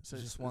 Yeah, so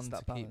it's just one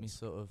to keep me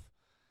sort of.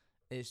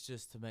 It's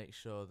just to make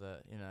sure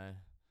that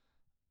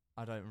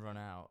I don't run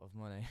out of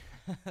money.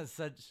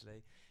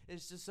 Essentially,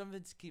 it's just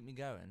something to keep me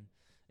going.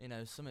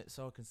 Something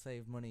so I can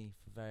save money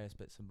for various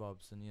bits and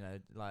bobs, and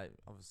like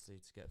obviously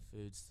to get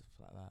food, stuff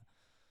like that.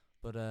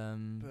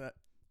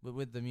 But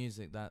with the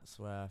music, that's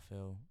where I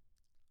feel.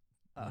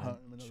 At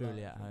home,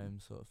 truly at home,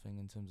 sort of thing,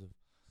 in terms of.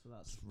 So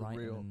that's the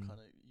real kind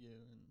of you,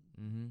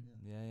 and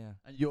yeah.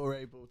 And you're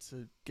able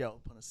to get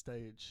up on a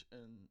stage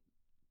and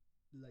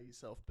lay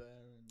yourself bare,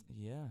 and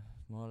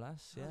more or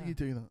less. How do you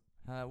do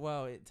that?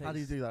 Well, it takes. How do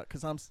you do that?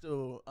 Because I'm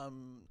still,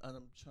 and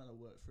I'm trying to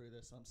work through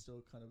this. I'm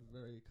still kind of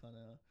very kind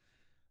of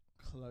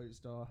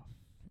closed off.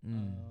 I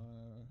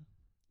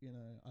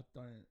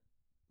don't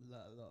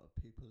let a lot of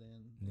people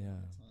in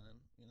all the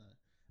time.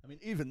 I mean,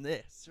 even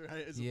this,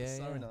 right, is a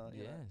persona.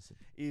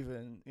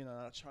 Even,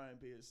 I try and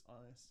be as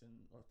honest and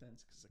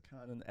authentic as I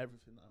can, and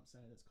everything that I'm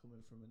saying is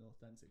coming from an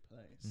authentic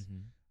place.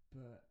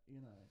 But,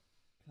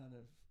 kind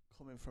of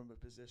coming from a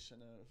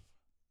position of,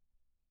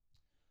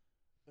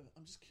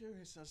 I'm just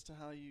curious as to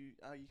how you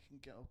can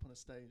get up on a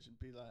stage and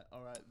be like,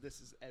 all right,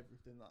 this is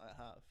everything that I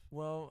have.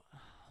 Well,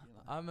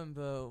 I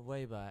remember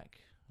way back.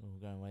 We're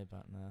going way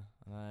back now.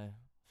 I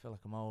feel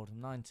like I'm old.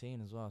 I'm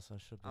 19 as well, so I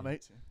should be. I'm 18.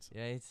 So.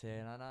 Yeah, 18.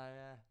 I know.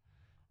 Yeah.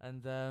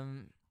 And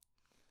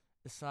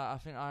it's like I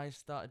think I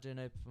started doing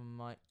open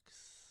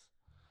mics.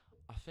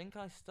 I think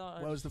I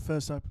started. Where was the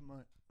first open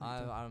mic?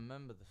 I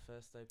remember the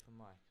first open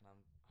mic, and I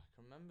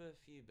can remember a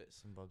few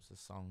bits and bobs of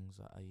songs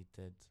that I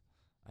did.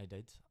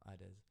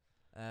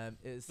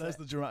 There's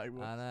the dramatic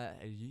one.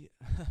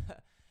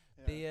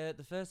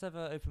 The first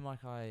ever open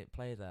mic I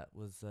played at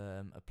was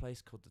a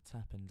place called the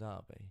Tap in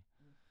Derby,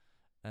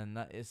 and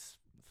that is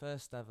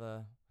first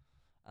ever.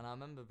 And I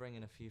remember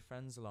bringing a few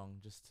friends along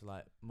just to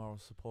like moral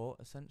support,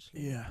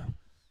 essentially. Yeah.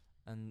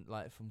 And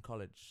like from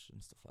college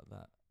and stuff like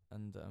that.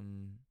 And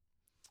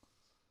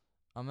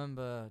I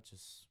remember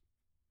just,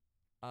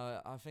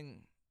 I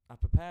think I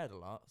prepared a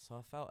lot, so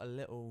I felt a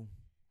little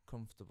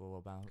comfortable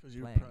about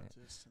playing it.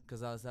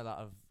 Because I was there like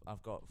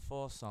I've got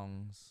 4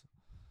 songs,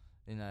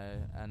 and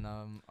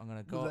I'm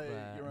gonna go up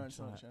there. Your own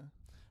songs, yeah.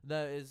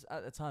 No,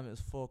 at the time it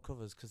was 4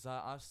 covers because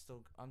I'm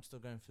still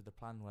going through the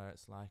plan where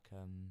it's like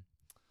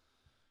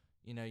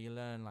you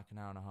learn like an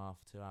hour and a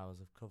half, 2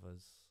 hours of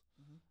covers,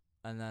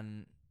 and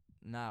then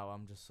now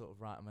I'm just sort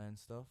of writing my own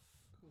stuff.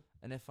 Cool.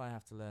 And if I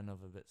have to learn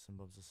other bits and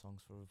bobs of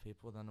songs for other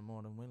people, then I'm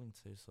more than willing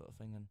to, sort of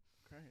thing. And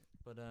great.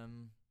 But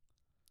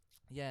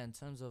in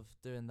terms of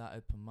doing that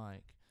open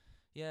mic,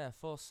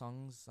 4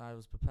 songs. I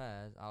was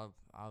prepared.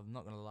 I'm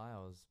not gonna lie, I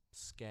was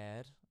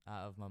scared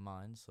out of my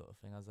mind, sort of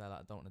thing. I was there like,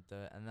 I don't want to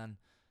do it. And then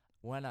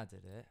when I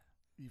did it,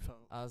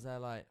 I was there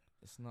like,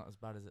 it's not as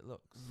bad as it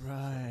looks.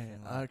 Right.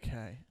 Sort of thing,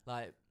 okay.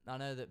 Like I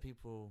know that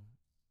people.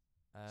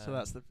 So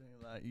that's the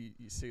thing. Like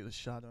you see the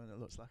shadow and it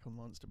looks like a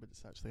monster, but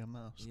it's actually a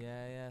mouse.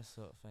 Yeah,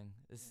 sort of thing.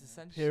 It's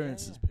essentially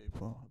appearances,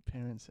 people.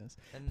 Appearances.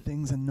 And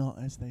things are not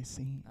as they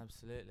seem.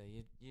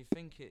 Absolutely. You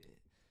think it.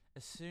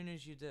 As soon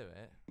as you do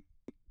it,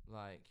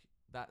 like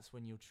that's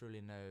when you'll truly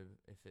know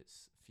if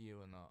it's for you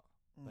or not.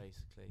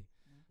 Basically,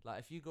 like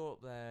if you go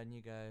up there and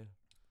you go,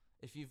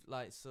 if you've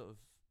like sort of.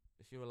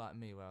 If you were like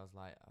me, where I was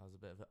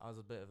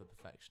a bit of a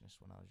perfectionist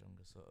when I was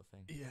younger, sort of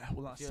thing. Yeah,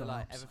 well that's. If you're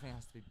like everything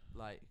has to be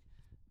like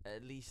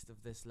at least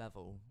of this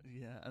level.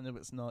 Yeah, and if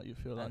it's not, you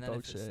feel like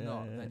dog shit. If it's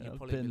not, then you'll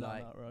probably be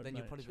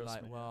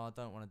like, well, I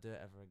don't want to do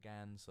it ever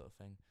again, sort of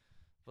thing.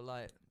 But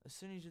like, as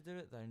soon as you do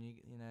it, though, and you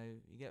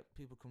get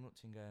people coming up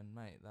to you and going,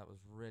 mate, that was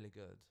really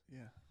good.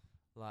 Yeah.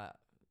 Like,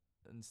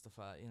 and stuff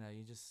like that.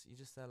 You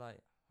just there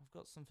like, I've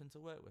got something to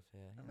work with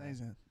here. you know.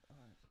 Amazing. All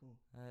right, cool.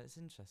 It's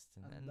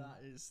interesting. And that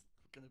is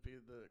going to be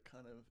the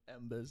kind of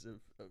embers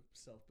of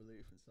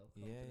self-belief and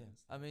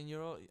self-confidence. I mean,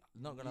 you're all,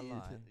 not gonna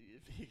lie.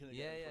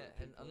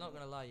 And I'm not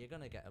gonna lie. You're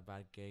gonna get a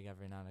bad gig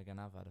every now and again.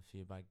 I've had a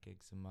few bad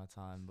gigs in my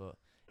time, but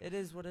it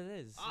is what it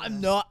is. I'm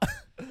not.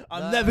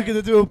 I'm never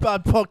gonna do a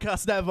bad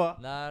podcast ever.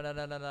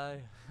 No.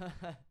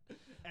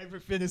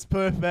 Everything is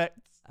perfect.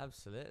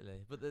 Absolutely,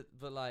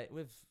 but like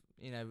with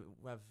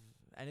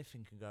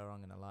anything can go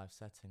wrong in a live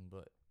setting,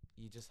 but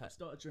you just I have.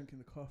 started drinking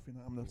the coffee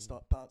now. I'm gonna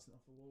start bouncing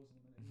off the walls in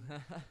a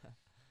minute.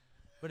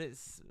 But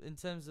it's in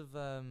terms of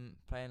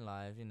playing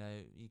live,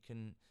 you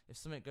can, if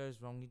something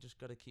goes wrong, you just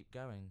got to keep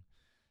going.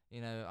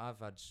 I've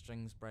had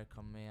strings break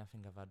on me. I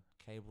think I've had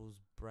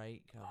cables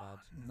break.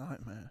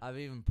 Nightmare. I've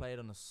even played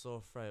on a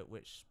sore throat,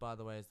 which, by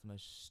the way, is the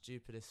most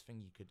stupidest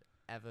thing you could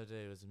ever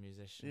do as a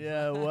musician.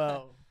 Yeah,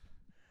 well,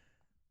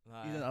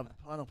 like, you didn't have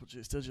pineapple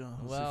juice, did you?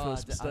 That was well, your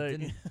first mistake.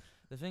 didn't.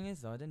 The thing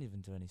is, though, I didn't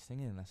even do any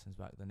singing lessons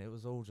back then. It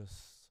was all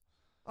just.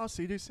 Oh,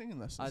 so you do singing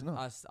lessons? No.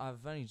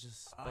 I've only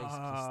just basically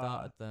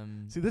started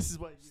them. See, this is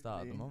where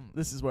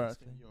this is where I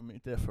think you and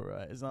me differ,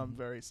 right? Is I'm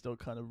very still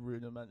kind of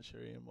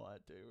rudimentary in what I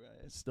do,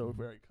 right? It's still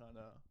very kind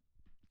of.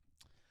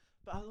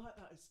 But I like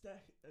that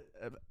aesthetic.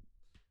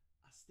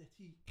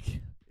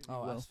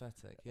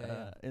 Aesthetic,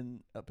 yeah.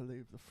 In I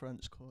believe the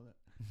French call it,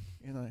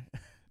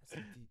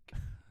 Aesthetic.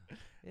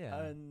 Yeah.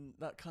 And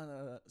that kind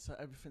of so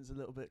everything's a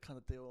little bit kind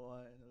of DIY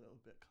and a little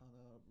bit kind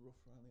of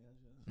rough around the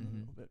edges, and a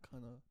little bit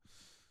kind of.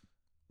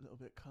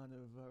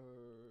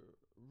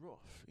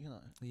 Rough,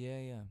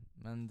 Yeah,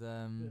 and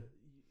and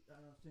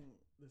I think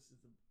this is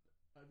the.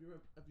 Have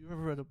you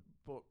ever read a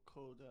book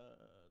called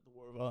The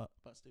War of Art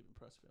by Stephen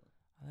Pressfield?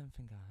 I don't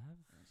think I have.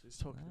 So he's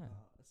talking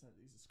about.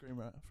 He's a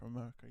screenwriter from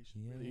America. You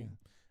should really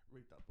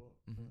read that book.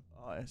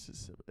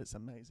 It's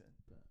amazing,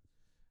 but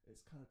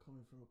it's kind of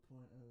coming from a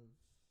point of.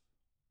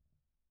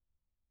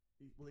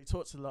 He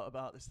talks a lot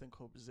about this thing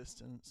called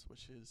resistance,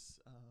 which is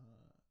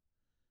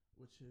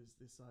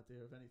this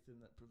idea of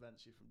anything that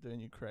prevents you from doing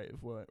your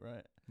creative work,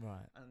 right?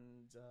 Right.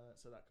 And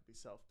so that could be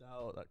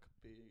self-doubt, that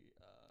could be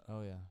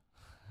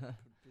that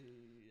could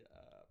be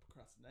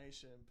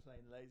procrastination,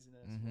 plain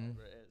laziness,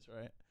 whatever it is,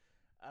 right?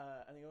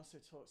 And he also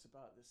talks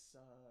about this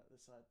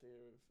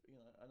idea of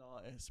an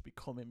artist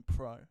becoming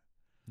pro.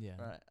 Yeah.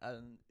 Right.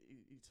 And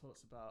he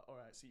talks about, all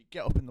right, so you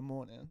get up in the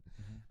morning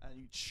and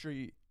you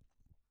treat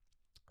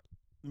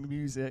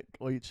music,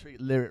 or you treat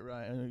lyric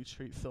writing, or you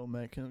treat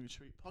filmmaking, or you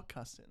treat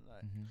podcasting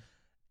like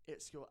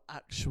it's your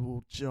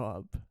actual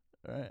job,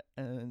 right?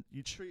 And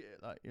you treat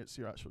it like it's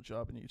your actual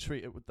job, and you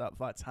treat it with that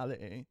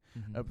vitality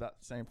of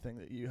that same thing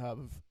that you have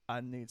of,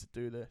 I need to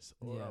do this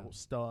or I will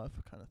starve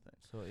kind of thing.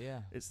 So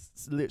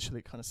it's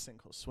literally kind of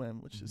sink or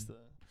swim, which is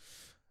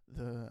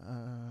the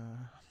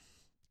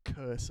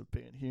curse of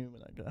being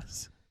human, I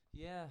guess.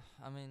 Yeah,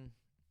 I mean,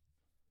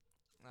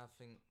 I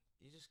think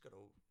you just gotta,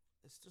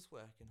 it's just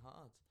working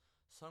hard.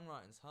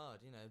 Songwriting's hard,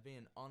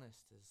 being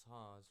honest is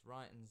hard.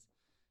 Writing's,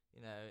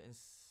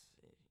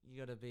 you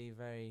gotta be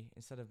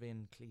instead of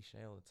being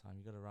cliche all the time,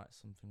 you gotta write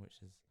something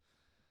which is,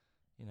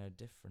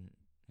 different.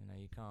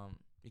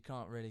 You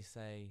can't really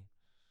say,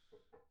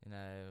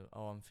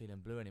 oh, I'm feeling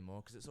blue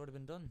anymore, because it's already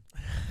been done.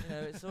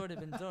 It's already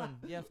been done.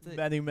 You have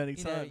to many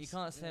times. You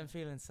can't say I'm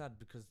feeling sad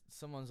because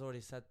someo's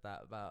already said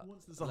that about.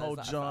 Once there's a whole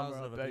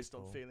genre based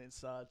on feeling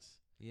sad.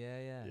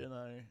 Yeah.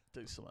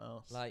 Do something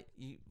else. Like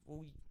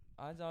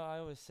I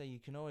always say you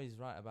can always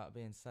write about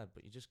being sad,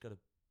 but you just got to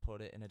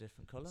put it in a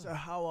different colour. So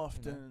how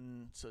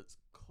often? So it's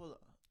colour.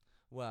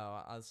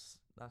 Well, that's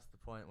the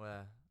point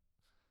where.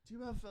 Do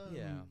you have?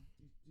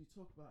 You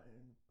talk about it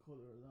in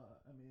colour a lot.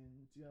 I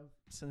mean, do you have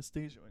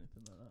synesthesia or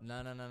anything like that?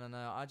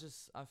 No.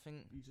 I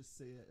think you just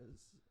see it as.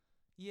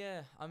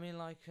 Yeah, I mean,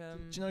 like. Do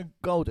you know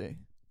Goldie?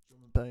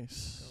 Drum and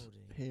bass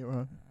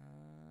hero.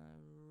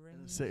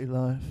 In City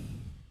Life.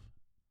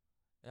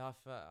 Yeah,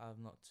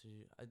 I'm not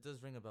too. It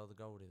does ring a bell, the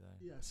Goldie though.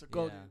 Yeah, so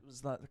Goldie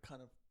was like the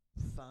kind of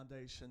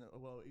foundation.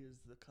 Well, he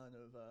was the kind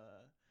of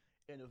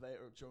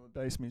innovator of drum and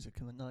bass music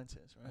in the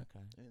 90s, right?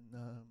 Okay.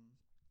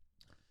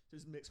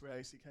 His mixed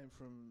race. He came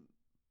from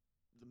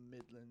the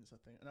Midlands, I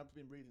think. And I've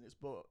been reading this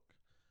book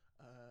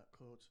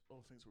called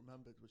All Things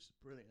Remembered, which is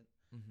brilliant.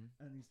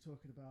 And he's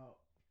talking about,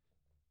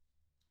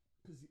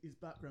 because his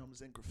background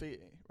was in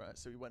graffiti, right?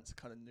 So he went to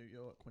kind of New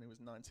York when he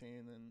was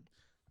 19 and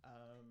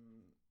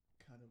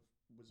kind of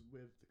was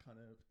with the kind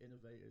of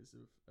innovators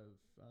of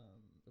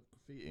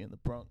graffiti in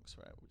the Bronx,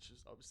 right? Which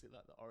is obviously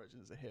like the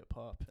origins of hip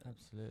hop.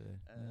 Absolutely.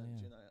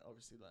 And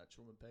obviously like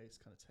drum and bass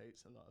kind of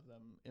takes a lot of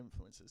them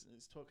influences. And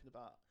he's talking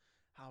about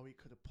how he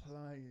could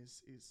apply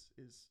his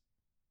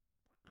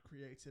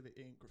creativity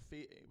in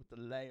graffiti with the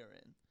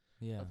layering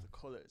of the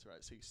colours,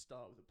 right? So you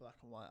start with a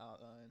black and white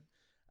outline,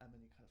 and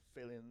then you kind of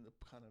fill in the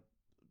kind of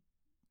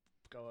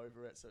go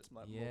over it so it's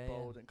like more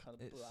bold and kind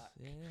of black,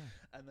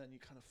 and then you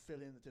kind of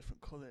fill in the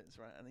different colours,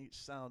 right? And each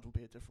sound will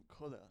be a different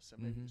colour. So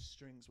maybe the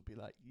strings will be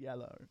like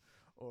yellow,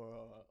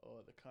 or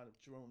the kind of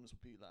drums will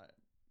be like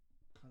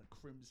kind of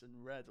crimson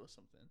red or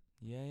something.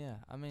 Yeah.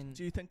 I mean,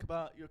 Do you think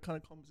about your kind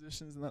of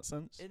compositions in that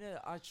sense?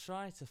 I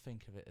try to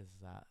think of it as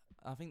that.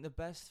 I think the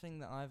best thing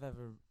that I've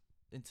ever,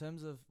 in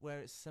terms of where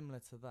it's similar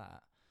to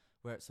that,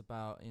 where it's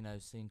about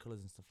seeing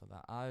colours and stuff like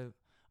that. I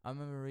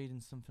remember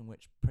reading something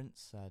which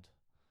Prince said.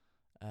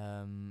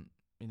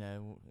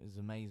 Is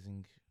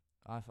amazing.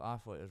 I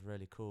thought it was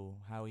really cool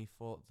how he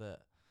thought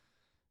that.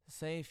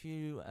 Say if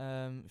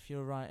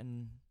you're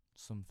writing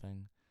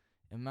something,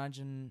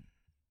 imagine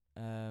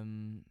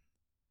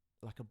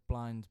like a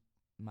blind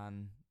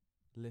man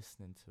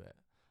listening to it.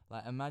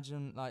 Like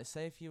imagine, like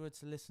say if you were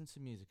to listen to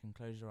music and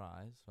close your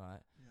eyes,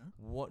 right? Yeah.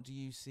 What do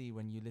you see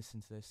when you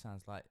listen to those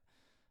sounds?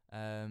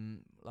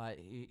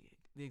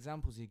 The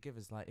examples you give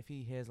is like if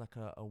he hears like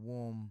a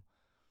warm,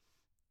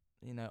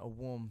 a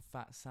warm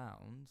fat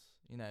sound,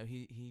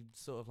 he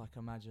sort of like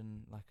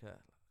imagine like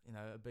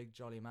a big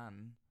jolly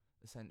man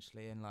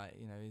essentially, and like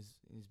he's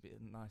a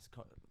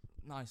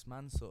nice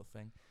man sort of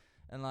thing,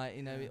 and like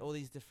all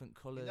these different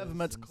colours. He never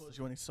meant to cause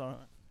you any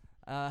sorrow.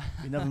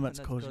 He never meant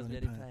to cause you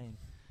any pain.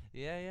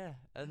 Yeah,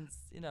 and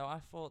I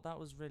thought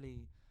that's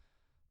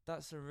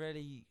a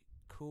really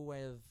cool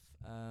way of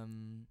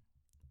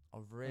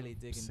really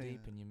digging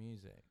deep in your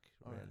music,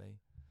 really.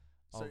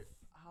 So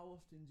how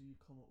often do you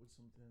come up with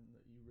something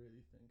that you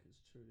really think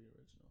is truly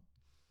original?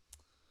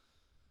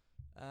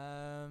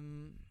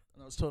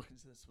 And I was talking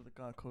to this with a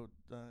guy called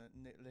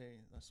Nick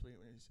Lee last week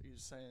when he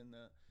was saying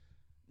that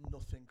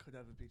nothing could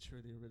ever be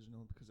truly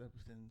original because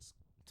everything's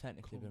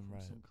technically been from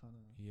right. some kind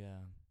of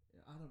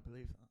I don't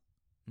believe that.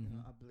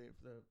 Mm-hmm. I believe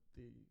that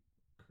the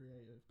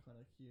creative kind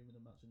of human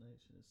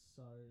imagination is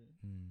so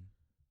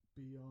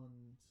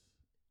beyond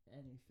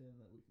anything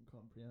that we can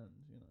comprehend,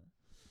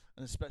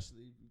 and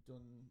especially you've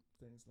done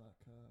things like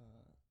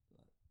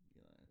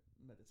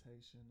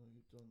meditation, or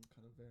you've done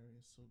kind of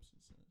various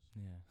substances.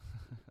 Yeah.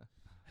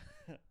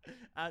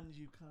 And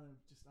you kind of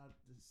just add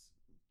this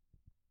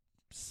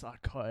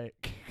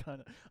psychotic kind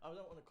of, I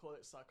don't want to call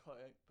it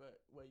psychotic, but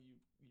where you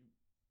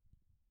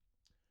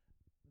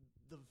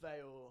the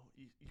veil,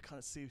 you kind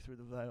of see through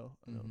the veil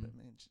a little bit.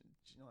 Do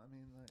you know what I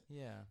mean? Like,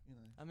 yeah.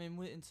 I mean,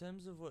 in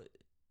terms of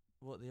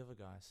what the other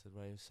guy said,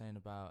 where he was saying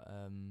about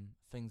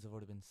things have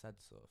already been said,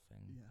 sort of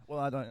thing. Yeah. Well,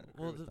 I don't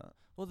agree with that.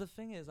 Well, the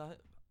thing is,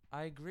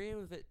 I agree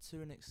with it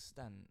to an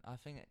extent. I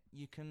think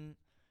you can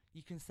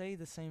say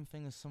the same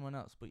thing as someone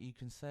else, but you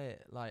can say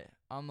it like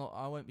I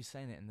won't be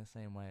saying it in the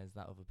same way as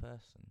that other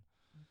person.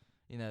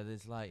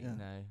 There's like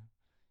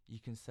you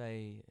can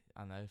say,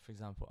 I know, for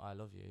example, I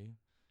love you.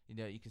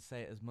 You can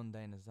say it as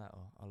mundane as that,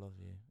 or I love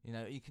you.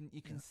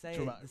 You can say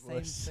it the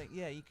same thing.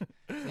 Yeah, you can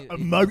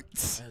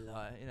emote.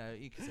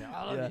 You can say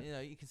I love you.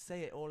 You can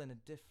say it all in a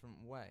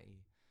different way.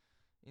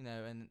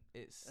 And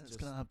it's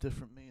gonna have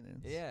different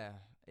meanings. Yeah,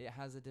 it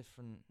has a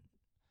different.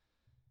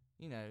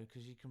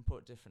 Because you can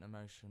put different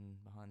emotion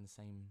behind the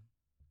same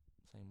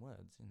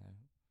words.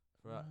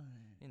 Right.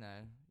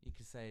 You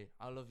could say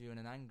I love you in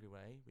an angry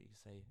way, but you could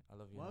say I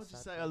love you. Why in a would you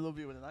sad say way. I love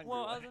you in an angry way?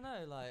 Well, I don't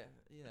know, like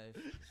if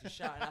you're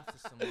shouting after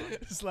someone,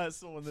 it's like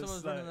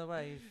someone's running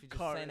away. If you're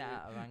just saying it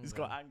out of anger, he's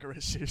got anger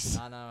issues.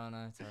 I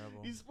know,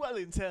 terrible. He's well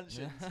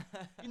intentioned.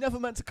 He never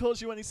meant to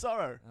cause you any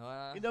sorrow.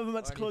 He never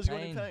meant to cause you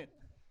any pain.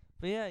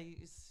 But yeah,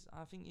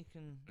 I think you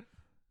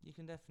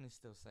can definitely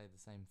still say the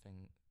same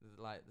thing,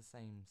 like the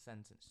same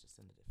sentence, just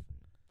in a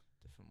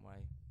different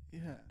way.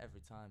 Yeah.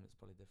 Every time it's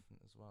probably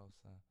different as well.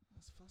 So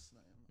that's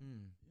fascinating.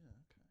 Yeah.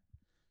 Okay.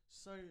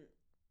 So,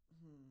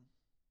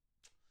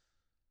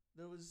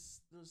 there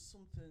was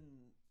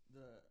something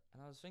that.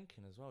 And I was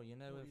thinking as well.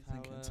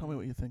 Tell me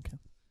what you're thinking.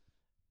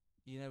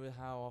 With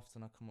how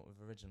often I come up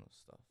with original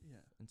stuff.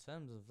 Yeah. In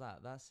terms of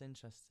that's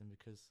interesting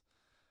because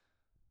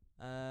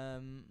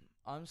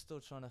I'm still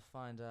trying to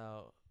find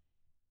out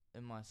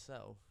in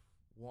myself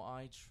what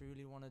I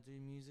truly want to do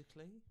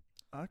musically.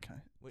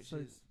 Okay. Which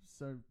is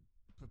so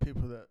for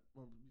people that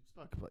you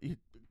spoke about, you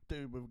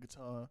do with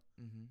guitar,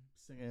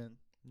 singing.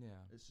 Yeah.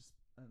 It's just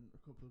and a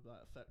couple of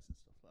like effects and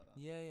stuff like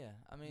that. Yeah.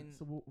 I mean.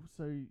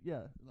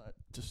 Like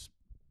just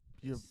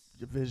your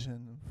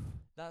vision.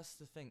 That's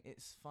the thing.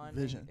 It's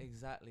finding vision.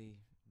 Exactly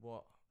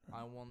what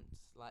I want.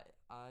 Like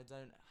I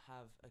don't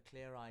have a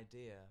clear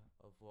idea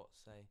of what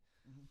say.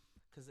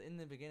 Because in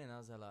the beginning I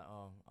was like,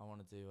 oh, I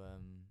want to do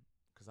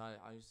because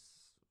I used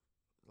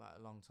like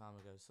a long time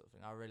ago sort of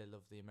thing. I really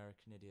loved the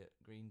American Idiot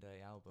Green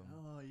Day album.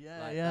 Oh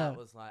yeah, like, yeah. That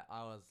was like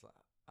I was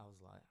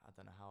like I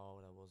don't know how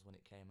old I was when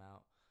it came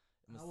out.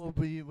 How old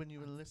were you when you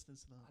were listening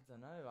to that? I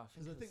don't know. I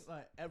think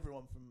like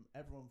everyone from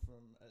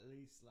at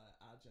least like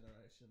our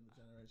generation, the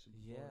generation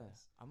before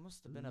us. I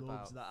must have been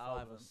about 5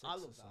 or 6 I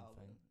love or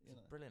something. Album,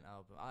 it's a brilliant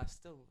album. I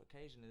still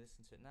occasionally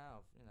listen to it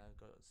now.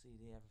 Got a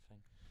CD,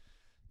 everything.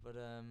 But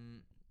I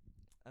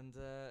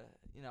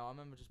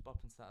remember just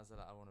bopping to that. I was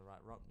like, I want to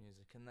write rock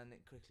music, and then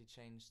it quickly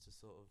changed to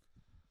sort of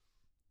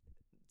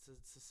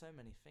to so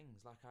many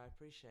things. Like I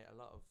appreciate a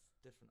lot of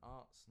different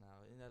arts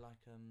now.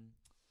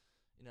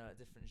 Like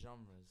different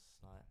genres.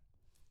 Like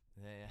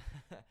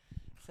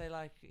say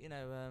like it's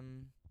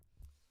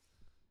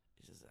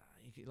just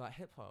you could, like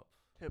hip hop.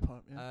 Hip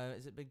hop, yeah.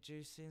 Is it Big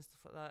Juicy and stuff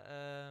like that?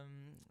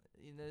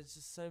 There's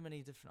just so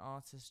many different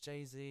artists.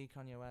 Jay-Z,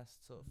 Kanye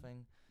West, sort of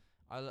thing.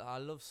 I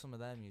love some of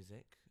their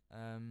music.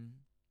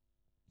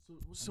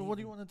 So what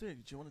do you want to do?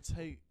 Do you want to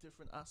take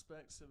different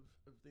aspects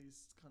of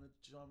these kind of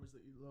genres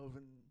that you love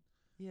and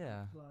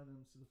apply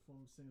them to the form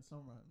of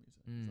singer-songwriter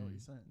music? Is that what you're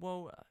saying?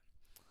 Well,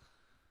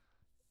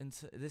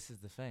 this is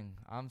the thing.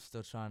 I'm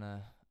still trying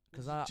to,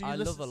 because I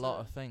love a lot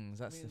of things.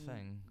 That's the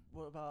thing.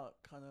 What about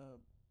kind of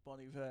Bon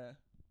Iver?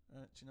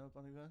 Do you know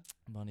Bon Iver?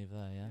 Bon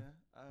Iver, yeah.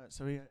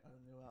 So he had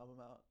a new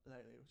album out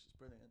lately, which is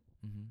brilliant.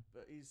 Mm-hmm.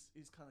 But he's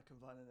kind of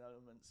combining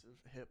elements of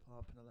hip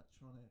hop and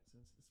electronics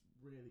into this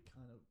really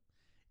kind of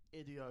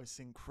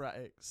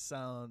idiosyncratic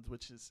sound,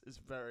 which is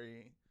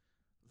very,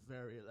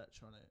 very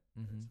electronic.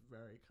 Mm-hmm. It's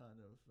very kind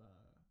of,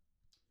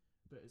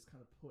 but it's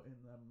kind of putting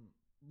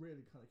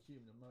really kind of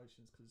human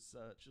emotions, because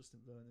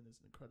Justin Vernon is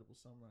an incredible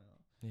songwriter.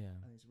 Yeah.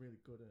 And he's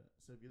really good at.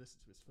 So if you listen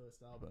to his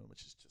first album,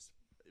 which is just,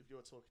 if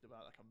you're talking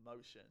about like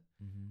emotion,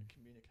 mm-hmm. and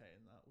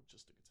communicating that with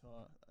just a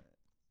guitar,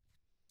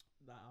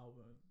 that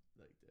album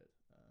that he did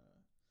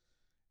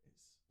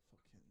is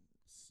fucking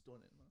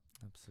stunning, man.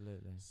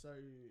 Absolutely. So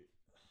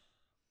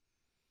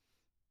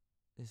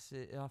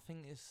I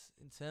think it's,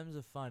 in terms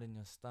of finding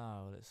your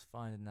style, it's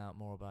finding out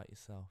more about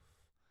yourself.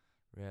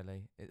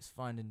 Really, it's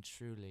finding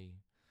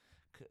truly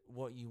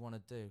what you want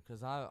to do.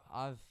 Because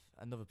I've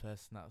another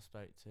person that I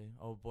spoke to,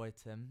 old boy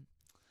Tim.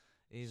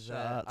 He's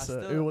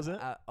who was it?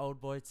 Old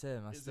boy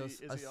Tim. Is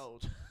he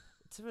old?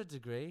 To a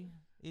degree,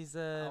 he's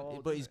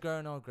he's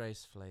grown old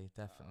gracefully,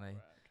 definitely.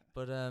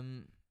 Oh, right,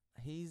 okay.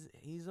 But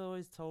he's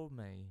always told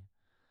me,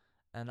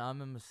 and I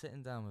remember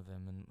sitting down with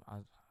him, and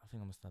I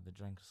think I must have had a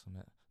drink or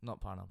something,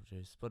 not pineapple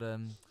juice, but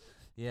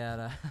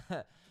yeah.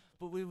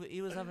 But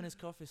he was having his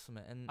coffee or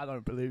something, and I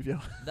don't believe you.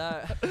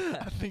 No,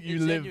 I think you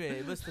live.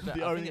 It must have been,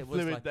 the I only think it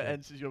was fluid like that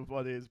enters your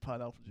body is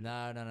pineapple juice. No.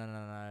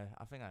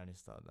 I think I only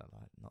started that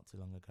like not too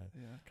long ago.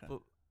 Yeah, okay.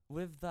 But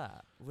with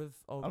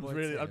old boy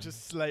Tim, I've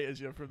just slated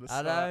you from the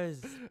start. I know,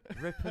 he's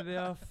ripping me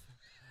off.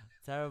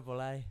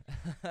 Terrible, eh?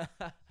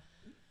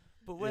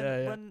 But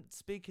when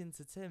speaking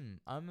to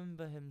Tim, I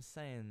remember him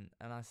saying,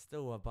 and I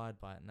still abide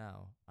by it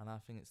now, and I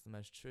think it's the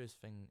most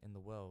truest thing in the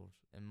world,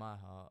 in my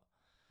heart,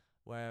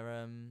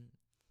 where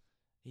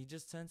he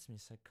just turned to me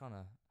and said,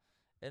 Connor,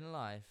 in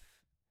life,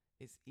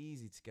 it's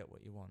easy to get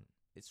what you want.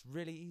 It's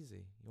really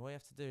easy. All you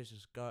have to do is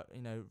just go,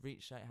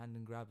 reach out your hand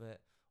and grab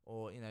it,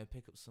 or,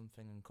 pick up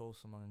something and call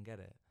someone and get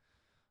it.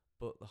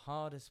 But the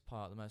hardest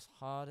part, the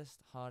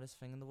hardest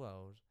thing in the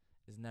world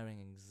is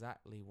knowing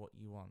exactly what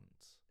you want.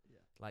 Yeah.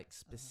 Like,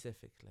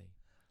 specifically.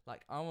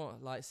 Like, I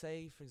want, like,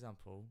 say, for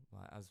example,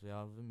 like, as we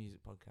are with a music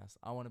podcast,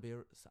 I want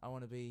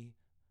to be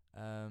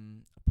a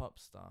pop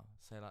star,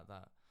 say like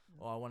that.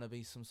 Or I want to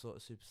be some sort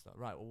of superstar.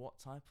 Right, well, what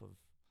type of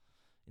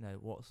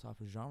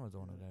genre do I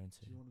want to go into?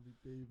 Do you want to be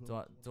Bieber?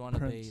 Do I want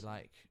to be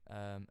like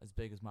as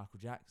big as Michael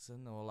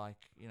Jackson, or like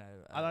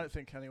I don't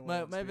think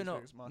anyone. Maybe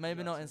not.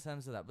 Maybe not in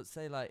terms of that, but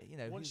say like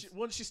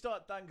Once you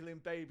start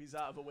dangling babies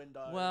out of a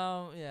window.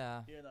 Well,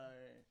 yeah.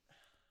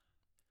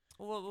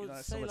 Well,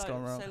 say like I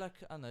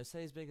don't know.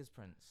 Say as big as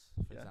Prince,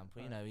 for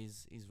example. Right.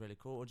 He's really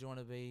cool. Or do you want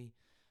to be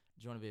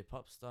a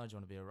pop star? Do you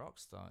want to be a rock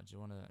star? Do you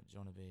want to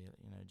be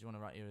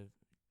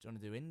do you want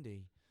to do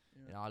indie?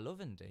 Yeah. I love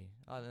indie.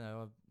 I don't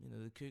know.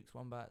 The Kooks,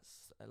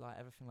 Wombats, like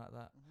everything like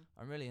that. Mm-hmm.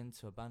 I'm really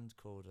into a band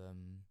called.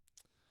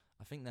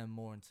 I think they're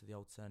more into the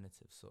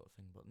alternative sort of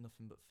thing, but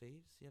Nothing But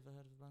Thieves. You ever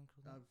heard of a band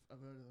called that?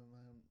 I've heard of them.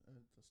 I haven't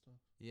heard the stuff.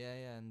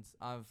 Yeah, and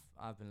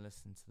I've been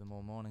listening to them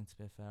all morning. To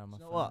be fair, on my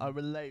phone. What? I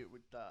relate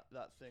with that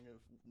thing of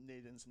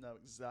needing to know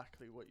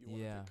exactly what you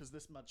want to do. Because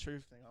this Mad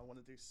Truth thing, I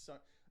want to do so.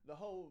 The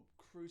whole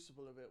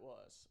crucible of it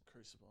was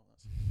crucible.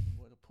 That's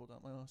the word I pulled out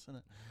my arse, isn't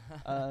it?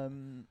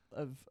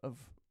 Of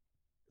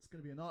it's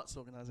going to be an arts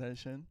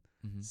organisation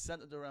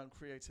centered around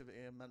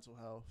creativity and mental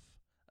health.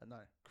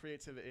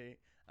 Creativity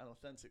and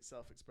authentic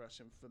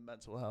self-expression for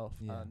mental health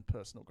and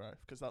personal growth.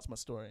 Because that's my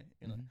story.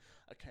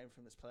 I came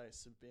from this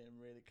place of being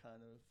really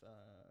kind of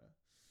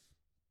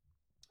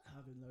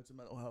having loads of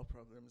mental health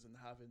problems and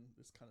having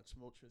this kind of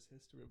tumultuous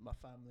history with my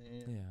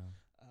family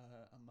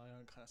and my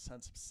own kind of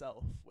sense of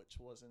self, which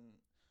was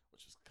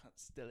kind of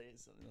still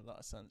is in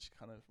that sense,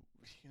 kind of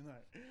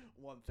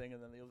one thing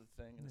and then the other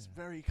thing, and it's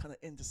very kind of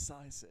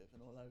indecisive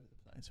and all over the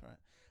place, right?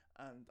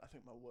 And I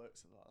think my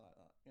work's a lot like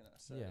that,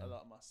 So a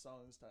lot of my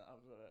songs don't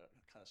have a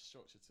kind of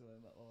structure to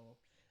them at all.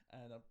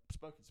 And I've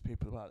spoken to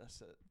people about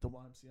this at the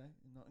YMCA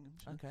in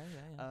Nottinghamshire. Okay,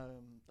 yeah.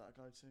 That I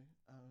go to,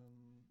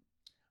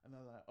 and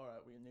they're like, "All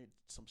right, we need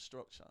some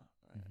structure,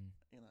 right?"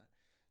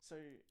 So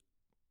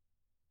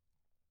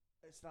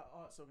it's that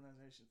arts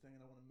organisation thing,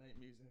 and I want to make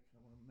music,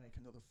 and I want to make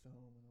another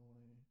film, and I want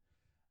to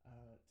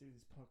do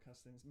these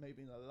podcast things,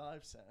 maybe in a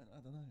live setting.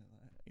 I don't know,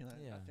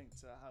 I think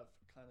to have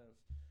kind of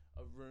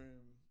a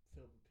room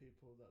filled with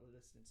people that were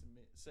listening to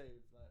me, say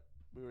like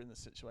we were in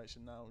this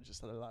situation now, we just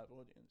had a live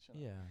audience, and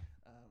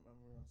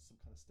we're on some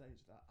kind of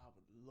stage, that I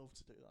would love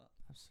to do that.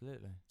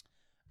 Absolutely.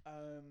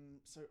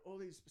 So all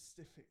these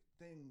specific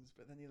things,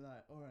 but then you're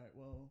like, all right,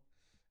 well,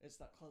 it's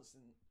that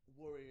constant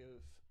worry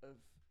of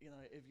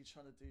if you're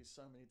trying to do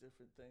so many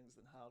different things,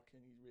 then how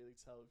can you really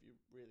tell if you're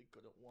really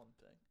good at one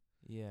thing?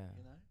 Yeah.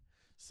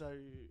 So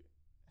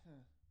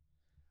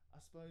I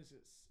suppose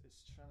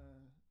it's trying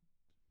to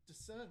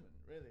discernment,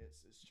 really.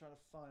 It's trying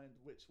to find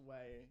which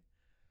way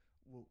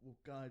will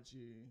guide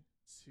you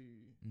to,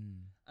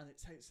 and it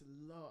takes a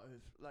lot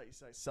of, like you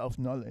say,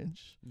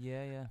 self-knowledge.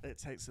 Yeah. It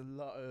takes a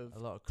lot of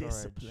courage,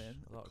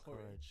 discipline, a lot of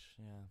courage.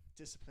 Yeah.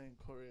 Discipline,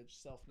 courage,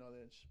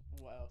 self-knowledge.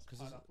 What else?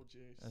 Pineapple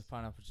juice.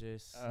 Pineapple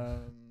juice.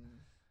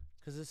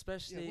 Because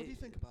especially. Yeah, what do you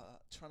think about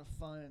that? Trying to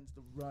find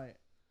the right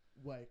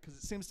way, because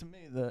it seems to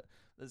me that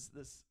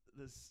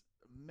there's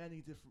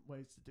many different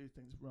ways to do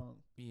things wrong.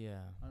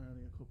 Yeah. And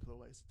only a couple of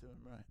ways to do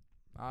them right.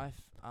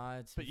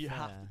 But you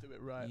have to do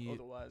it right,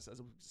 otherwise,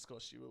 as we've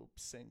discussed, you will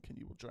sink and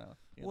you will drown.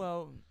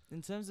 Well,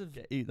 in terms of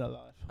get eaten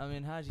alive. I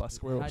mean, how do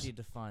you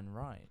define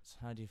right?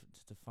 How do you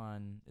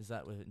define? Is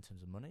that in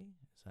terms of money?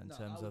 Is that in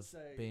terms of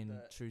being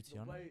true to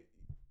your honor?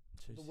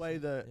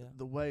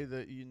 The way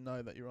that you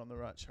know that you're on the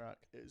right track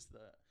is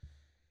that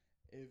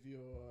if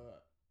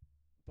you're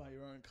by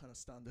your own kind of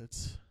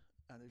standards,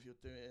 and if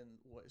you're doing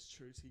what is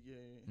true to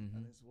you,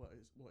 and is what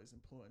is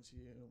important to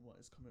you, and what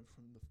is coming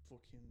from the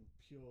fucking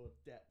pure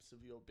depths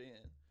of your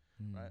being,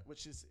 right?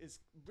 Which is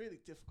really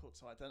difficult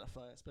to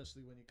identify,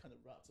 especially when you're kind of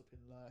wrapped up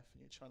in life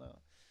and you're trying to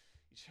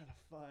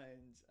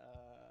find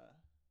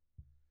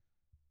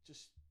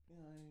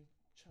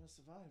trying to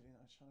survive,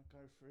 trying to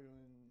go through,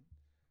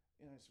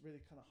 and it's really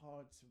kind of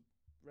hard to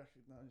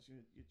recognize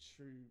your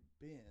true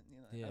being,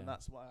 and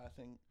that's why I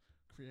think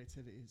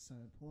creativity is so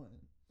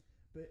important.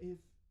 But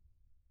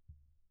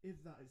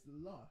if that is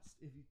lost,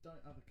 if you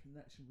don't have a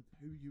connection with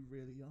who you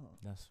really are,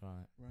 that's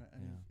right. Right,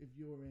 and if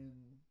you're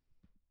in,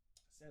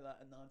 say, like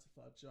a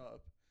 9-to-5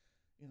 job,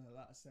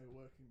 like I say,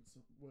 working for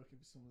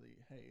somebody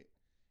you hate,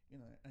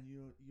 and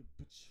you're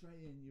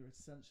betraying your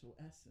essential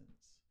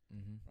essence,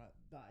 right?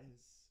 That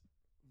is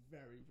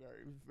very,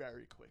 very,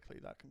 very quickly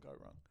that can go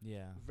wrong.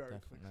 Yeah, very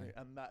definitely. quickly,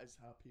 and that is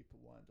how people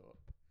wind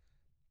up.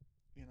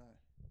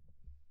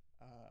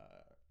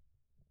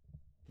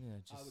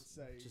 I would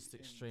say just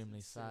extremely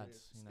sad.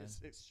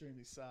 It's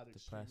extremely sad,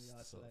 depressed, extremely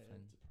isolated, sort of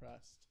thing.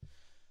 Depressed.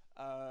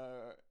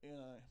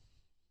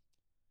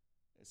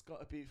 It's got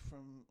to be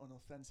from an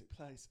authentic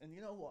place. And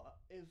you know what?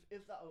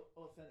 If that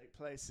authentic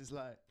place is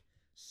like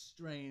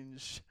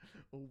strange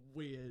or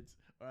weird,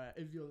 right?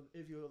 If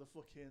you're the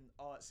fucking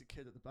artsy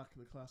kid at the back of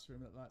the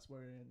classroom that likes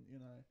wearing,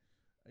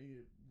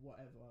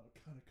 whatever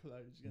kind of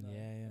clothes, and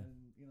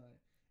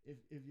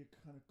if you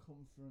kind of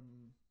come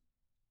from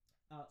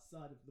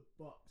outside of the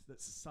box that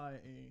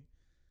society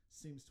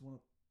seems to want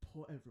to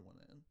put everyone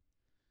in,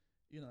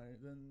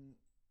 then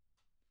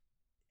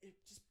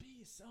just be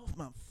yourself,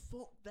 man.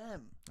 Fuck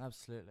them.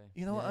 Absolutely.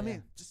 You know what I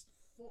mean? Just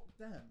fuck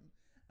them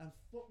and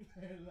fuck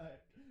their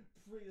like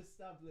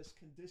pre-established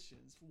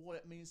conditions for what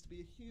it means to be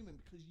a human,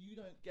 because you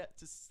don't get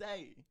to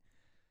say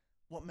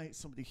what makes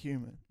somebody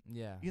human.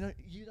 Yeah. You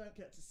don't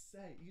get to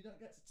say, you don't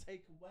get to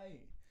take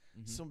away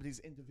somebody's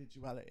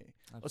individuality.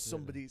 Absolutely. Or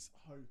somebody's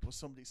hope or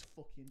somebody's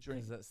fucking dream.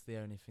 Because that's the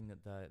only thing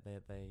that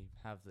they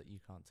have that you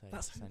can't take.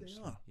 That's who they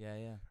are.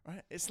 Yeah.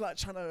 Right? It's like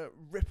trying to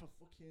rip a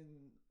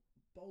fucking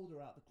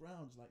boulder out the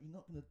ground. Like, you're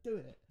not going to do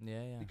it.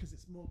 Yeah. Because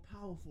it's more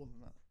powerful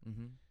than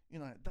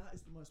that. That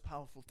is the most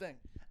powerful thing.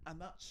 And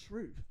that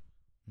truth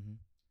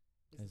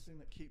is the thing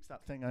that keeps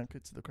that thing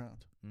anchored to the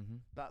ground.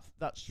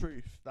 That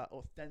truth, that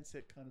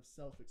authentic kind of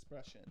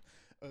self-expression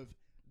of,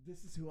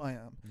 this is who I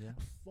am. Yeah.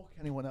 Fuck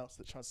anyone else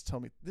that tries to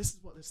tell me this is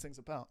what this thing's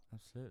about.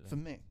 Absolutely. For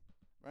me,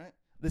 right?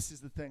 This is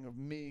the thing of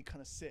me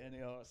kind of sitting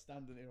here or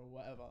standing here or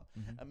whatever,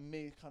 and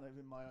me kind of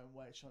in my own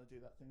way trying to do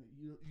that thing that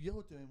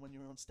you're doing when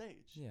you're on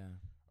stage. Yeah.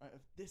 Right?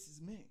 Of, this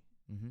is me.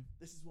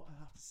 This is what I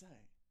have to say.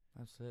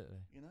 Absolutely.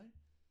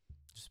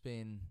 Just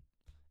being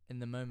in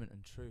the moment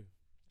and true.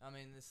 I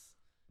mean, it's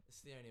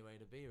the only way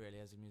to be, really,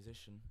 as a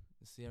musician.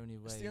 It's the only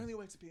way. It's the only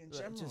way to be in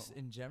general. Just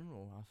in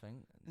general, I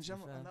think. In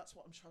general, and that's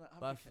what I'm trying to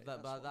advocate.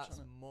 But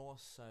that's more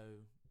so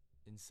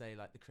in, say,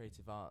 like the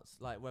creative arts,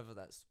 like whether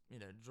that's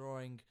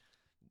drawing,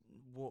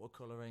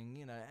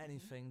 watercoloring,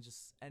 anything,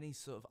 just any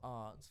sort of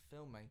art,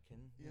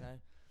 filmmaking.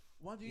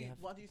 Why do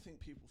you think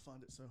people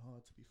find it so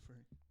hard to be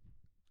free?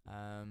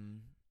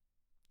 And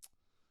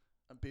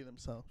be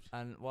themselves.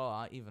 And well,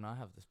 I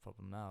have this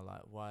problem now.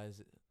 Like, why is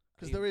it?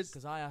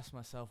 Because I ask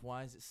myself,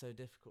 why is it so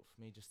difficult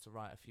for me just to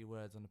write a few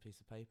words on a piece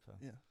of paper?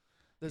 Yeah,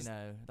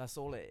 that's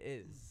all it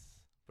is.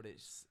 But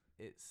it's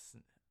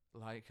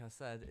like I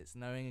said, it's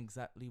knowing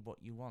exactly what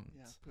you want.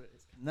 Yeah, but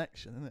it's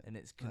connection, isn't it? And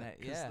it's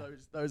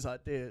because those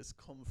ideas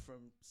come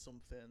from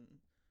something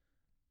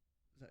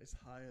that is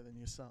higher than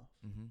yourself.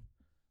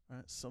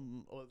 Right,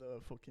 some other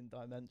fucking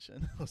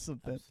dimension or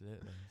something.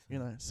 Absolutely.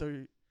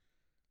 So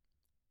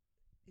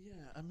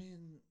yeah, I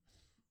mean,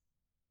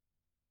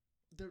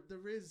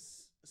 there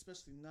is,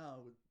 especially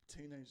now with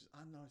teenagers,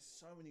 I know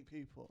so many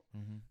people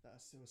that are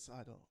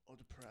suicidal or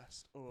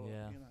depressed or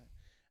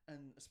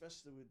and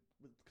especially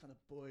with kind of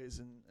boys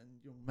and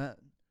young men,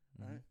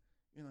 right?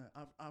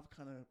 I've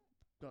kind of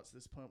got to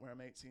this point where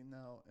I'm 18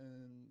 now,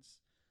 and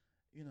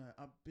you know,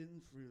 I've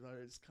been through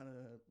those kind of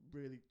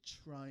really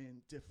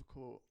trying,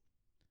 difficult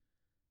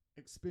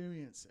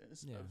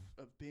experiences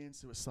of being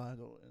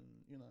suicidal and,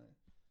 you know,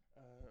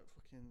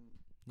 fucking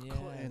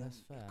cutting that's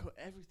and fair. cut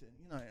everything,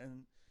 you know,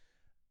 and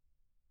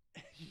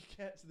you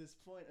get to this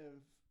point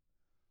of,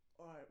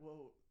 all right,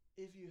 well,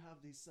 if you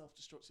have these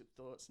self-destructive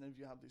thoughts and if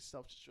you have these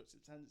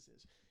self-destructive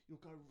tendencies, you'll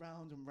go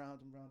round and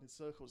round and round in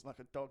circles like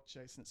a dog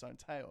chasing its own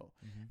tail.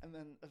 Mm-hmm. And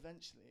then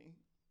eventually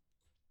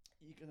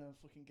you're going to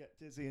fucking get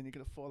dizzy and you're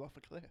going to fall off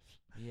a cliff.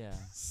 Yeah.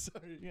 So,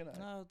 you know.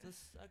 No,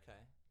 that's okay.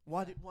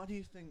 Why do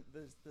you think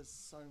there's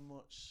so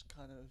much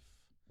kind of...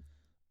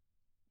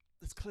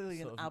 There's clearly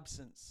Sort an of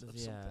absence of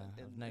something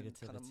in kind of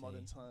negativity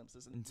modern times.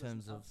 There's in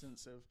terms an of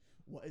absence of...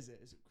 What is it?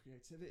 Is it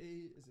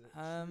creativity? Is it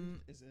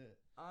Um, truth? Is it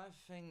I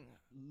think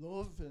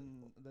love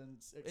and then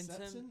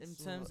acceptance? in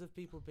terms of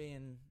people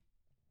being,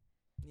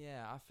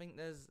 I think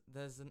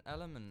there's an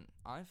element.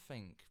 I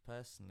think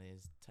personally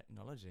is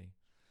technology.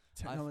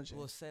 Technology.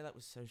 We'll say that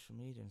with social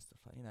media and stuff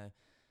like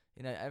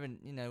Evan,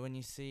 when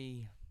you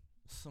see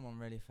someone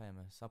really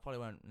famous, I probably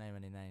won't name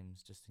any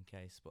names just in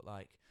case, but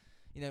like,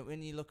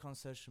 when you look on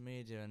social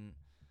media and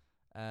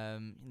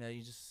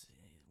you just,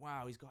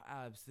 wow, he's got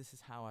abs. This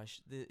is how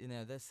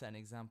they're setting an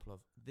example of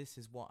this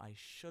is what I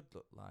should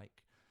look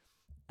like,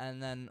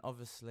 and then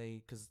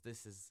obviously because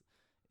this is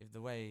if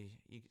the way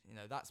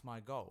that's my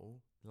goal.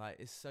 Like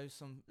it's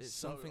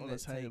something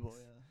that attainable,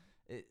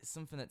 it's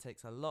something that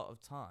takes a lot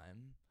of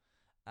time.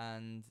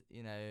 And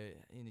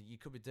you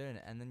could be doing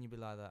it, and then you'd be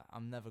like that.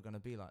 I'm never gonna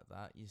be like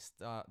that. You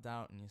start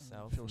doubting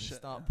yourself, and you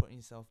start putting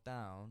yourself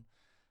down,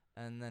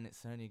 and then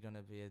it's only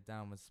gonna be a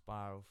downward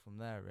spiral from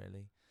there.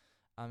 Really,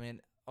 I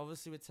mean,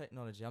 obviously with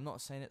technology, I'm not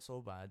saying it's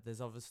all bad.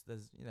 There's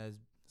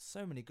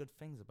so many good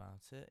things about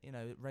it.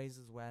 It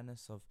raises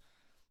awareness of,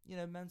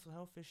 mental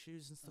health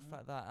issues and stuff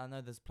like that. I know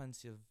there's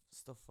plenty of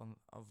stuff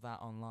of that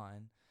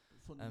online.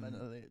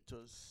 Fundamentally, it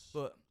does,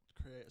 but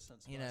create a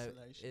sense of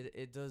isolation.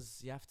 It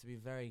does. You have to be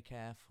very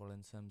careful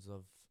in terms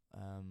of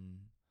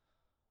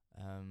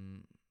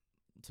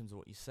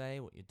what you say,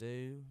 what you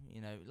do.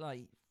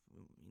 Like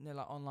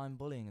online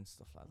bullying and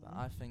stuff like that.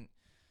 I think,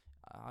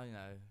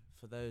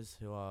 for those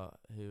who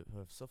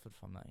have suffered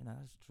from that,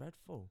 that's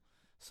dreadful.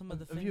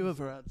 Have you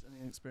ever had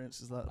any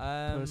experiences like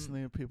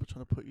personally of people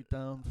trying to put you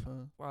down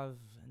for? Well,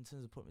 in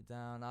terms of put me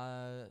down,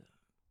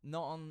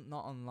 not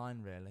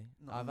online really.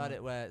 I've had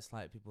it where it's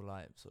like people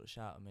like sort of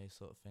shout at me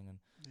sort of thing, and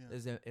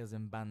it was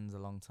in bands a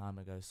long time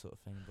ago sort of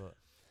thing. But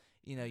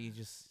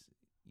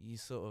you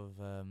sort of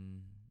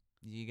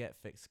you get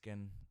thick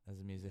skin as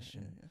a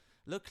musician. Yeah.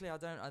 Luckily, I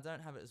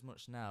don't have it as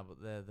much now,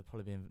 but they're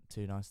probably being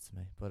too nice to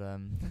me. But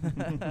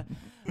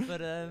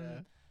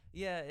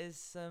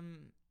it's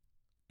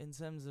in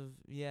terms of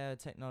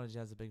technology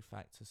has a big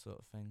factor sort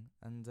of thing,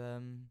 and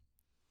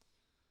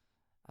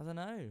I don't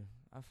know.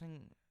 I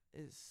think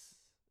it's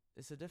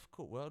a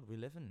difficult world we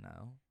live in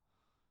now,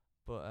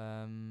 but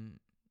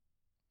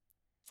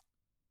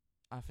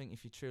I think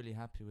if you're truly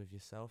happy with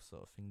yourself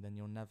sort of thing, then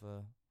you'll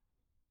never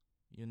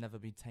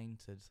be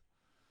tainted.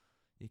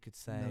 You could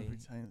say,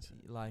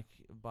 like,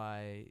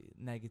 by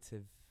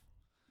negative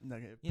people,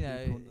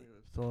 negative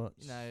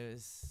thoughts.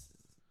 It's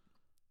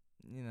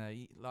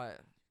like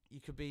you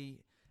could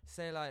be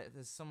like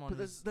there's someone. But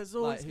there's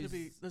always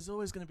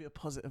going to be a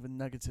positive and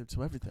negative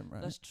to everything,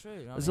 right? That's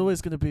true. There's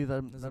always going to be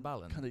the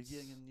balance, kind of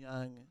yin and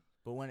yang.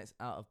 But when it's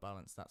out of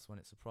balance, that's when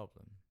it's a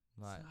problem.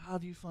 Like, so how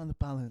do you find the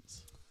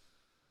balance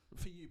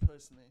for you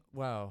personally?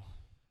 Well,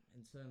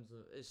 in terms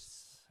of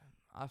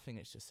I think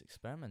it's just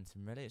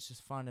experimenting. Really, it's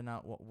just finding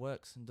out what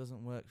works and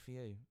doesn't work for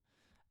you.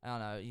 I don't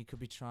know. You could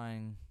be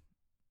trying.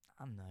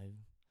 I don't know.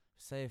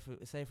 Say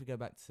if we go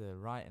back to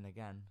writing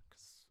again,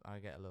 because I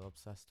get a little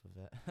obsessed with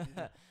it.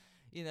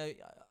 Yeah.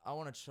 I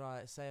want to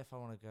try. Say if I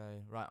want to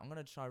go right, I'm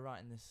going to try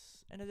writing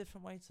this in a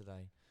different way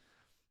today.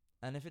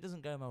 And if it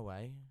doesn't go my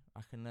way,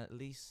 I can at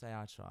least say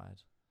I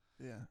tried.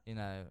 Yeah.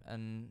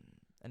 And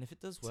if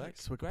it does work,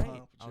 great.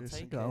 I'll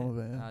take it.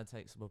 I'll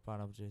take some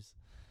pineapple juice.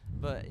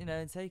 But,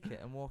 and take it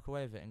and walk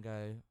away with it and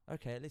go,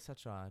 okay, at least I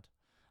tried.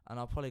 And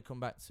I'll probably come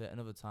back to it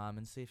another time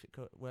and see if it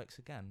works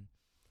again.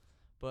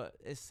 But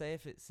say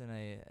if it's in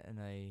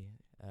a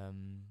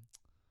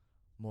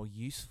more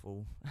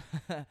useful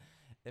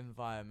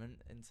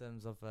environment in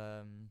terms of,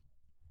 I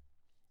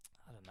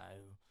don't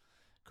know,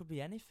 could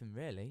be anything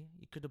really.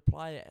 You could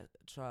apply it,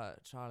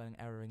 trial and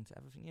erroring to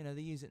everything.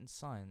 They use it in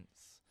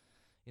science.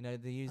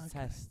 They use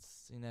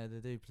tests. They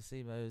do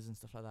placebos and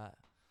stuff like that.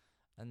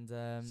 And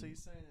so you're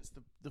saying it's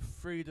the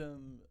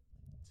freedom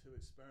to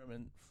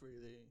experiment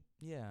freely.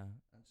 Yeah.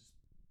 And just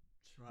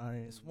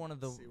try. It's one of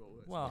the. See what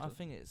works. Well, I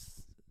think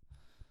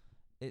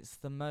it's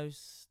the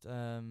most.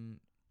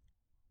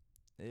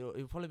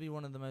 It'll probably be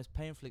one of the most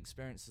painful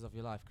experiences of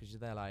your life because you're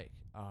there like,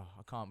 oh,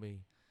 I've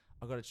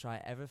got to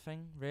try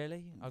everything,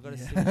 really. I've got to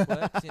see what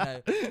works.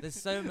 There's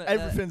so much.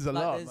 Everything's a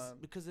lot, man.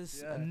 Because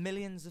there's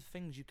millions of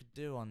things you could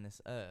do on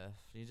this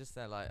earth. You're just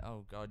there like,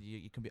 oh, God,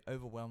 you can be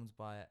overwhelmed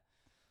by it.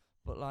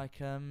 But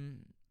like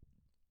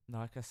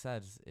I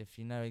said, if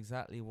you know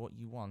exactly what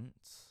you want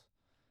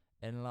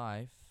in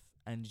life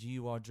and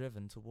you are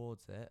driven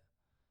towards it,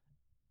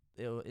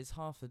 it's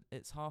half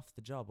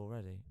the job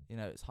already. You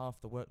know, it's half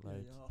the workload.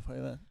 Yeah, you're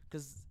halfway there.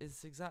 Because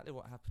it's exactly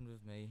what happened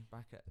with me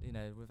back at, you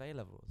know, with A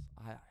levels.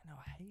 I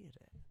hated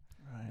it.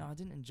 Right. No, I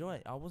didn't enjoy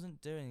it. I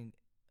wasn't doing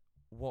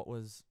what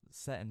was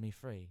setting me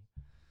free.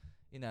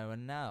 You know,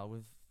 and now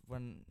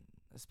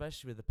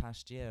especially with the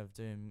past year of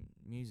doing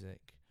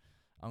music,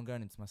 I'm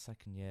going into my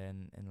second year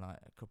in like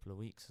a couple of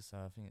weeks or so.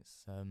 I think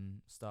it's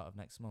start of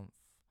next month.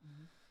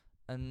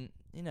 Mm-hmm. And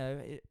you know,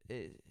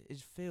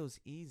 it feels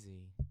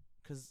easy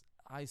because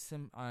I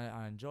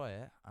enjoy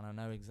it and I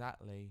know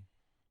exactly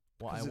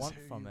what I want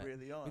from it.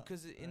 Really are,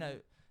 because you know,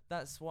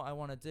 that's what I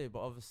want to do. But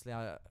obviously,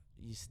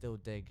 you still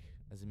dig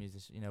as a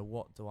musician. You know,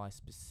 what do I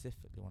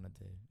specifically want to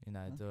do? You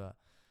know,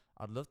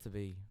 I'd love to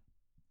be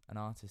an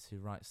artist who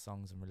writes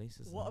songs and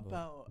releases them. What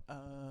about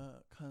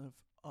kind of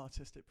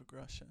artistic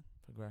progression?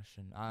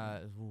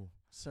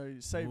 So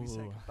say we take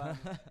a band.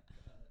 Do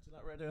you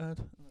like Radiohead?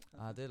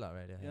 I do like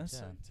Radiohead. Yeah.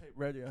 So take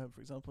Radiohead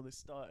for example. They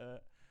start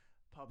at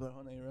Pablo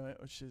Honey, right,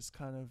 which is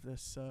kind of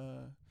this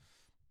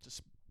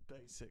just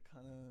basic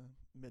kind of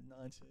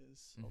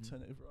mid-90s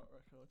alternative rock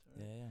record.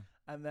 Right?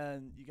 Yeah. And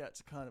then you get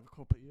to kind of a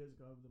couple of years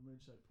ago with the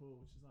Moonshaped Pool,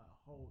 which is like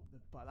a whole.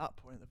 By that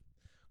point, they've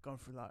gone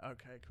through like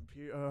OK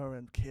Computer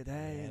and Kid A,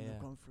 and they've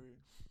gone through,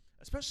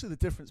 especially the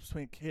difference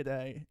between Kid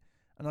A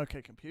and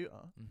OK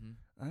Computer.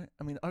 Right?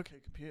 I mean, OK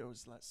Computer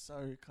was like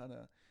so kind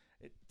of.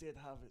 It did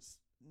have its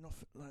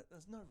nothing like.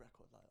 There's no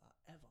record like that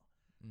ever.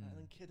 And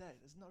then Kid A,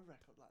 there's no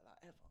record like that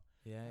ever.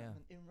 Yeah.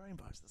 And in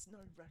Rainbows, there's no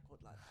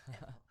record like that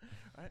ever,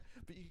 right?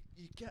 But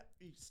you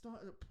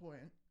start at a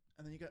point,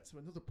 and then you get to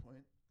another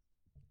point,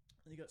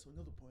 and you get to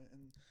another point,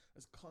 and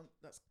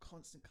that's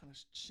constant kind of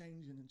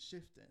changing and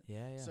shifting.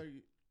 Yeah. So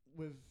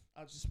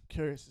I was just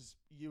curious, as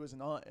you as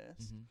an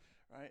artist,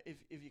 right?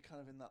 If you're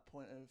kind of in that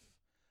point of,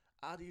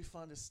 how do you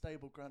find a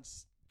stable ground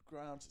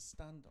to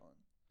stand on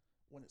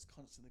when it's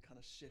constantly kind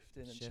of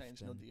shifting and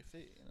changing under your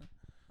feet? You know?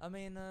 I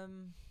mean,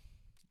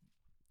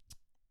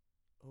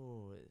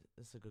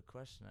 that's a good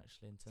question,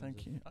 actually. In terms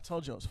Thank you. I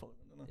told you I was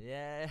following, didn't I?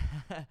 Yeah.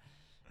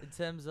 In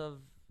terms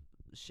of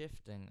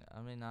shifting,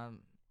 I mean,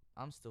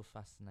 I'm still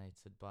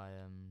fascinated by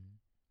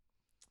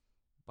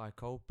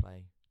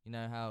Coldplay. You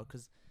know how,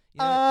 because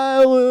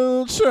I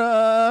will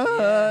try.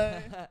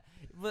 Yeah.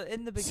 But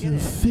in the beginning,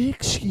 to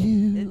fix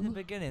you. In the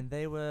beginning,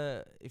 they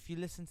were. If you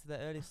listen to their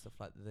early stuff,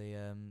 like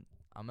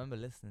I remember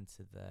listening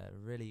to their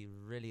really,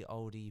 really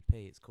old EP.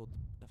 I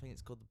think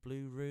it's called The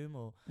Blue Room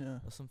or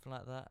something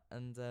like that.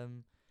 And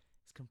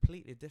it's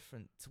completely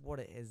different to what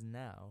it is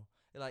now.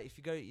 Like if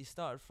you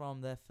started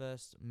from their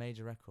first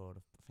major record,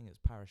 I think it's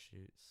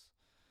Parachutes,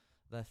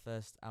 their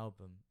first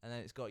album, and then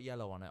it's got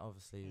Yellow on it.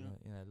 Obviously,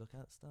 you know, look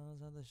out stars,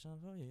 how they shine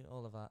for you,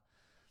 all of that.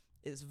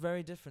 It's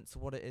very different to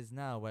what it is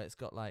now, where it's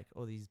got like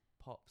all these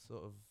pop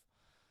sort of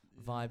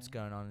vibes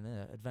going on in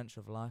it. Adventure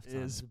of a Lifetime.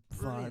 It is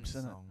vibes,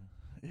 isn't it?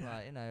 Yeah.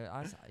 Like,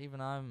 you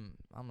know,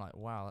 I'm like,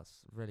 wow,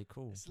 that's really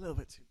cool. It's a little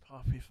bit too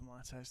poppy for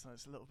my taste. Though.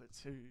 It's a little bit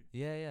too.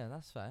 Yeah,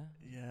 that's fair.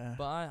 Yeah.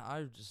 But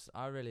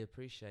I really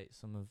appreciate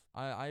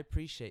I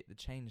appreciate the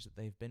change that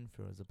they've been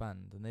through as a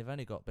band, and they've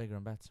only got bigger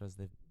and better as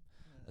they've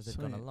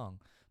gone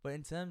along. But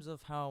in terms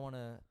of how I want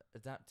to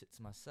adapt it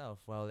to myself,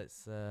 well,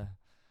 it's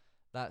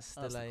that's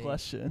still the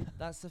question.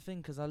 That's the thing,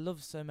 because I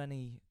love so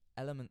many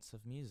elements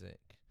of music.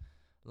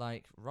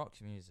 Like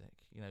rock music,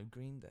 you know,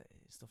 Green Day,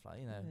 stuff like,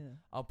 you know. Yeah.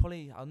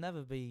 I'll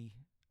never be.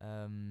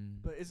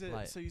 But is it,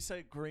 like, so you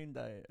say Green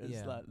Day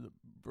is like the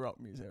rock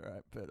music,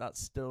 right? But that's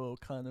still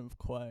kind of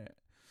quite.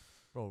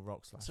 Well,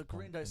 rock slash. So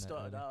Green Day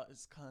started out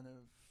as kind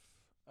of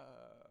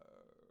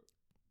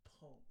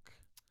punk.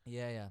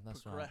 Yeah,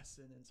 that's right.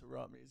 Progressing into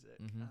rock music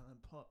and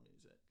then pop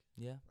music.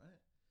 Yeah. Right.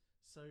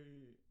 So.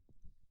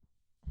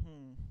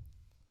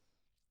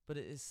 But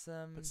it is.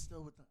 But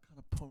still with that kind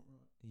of punk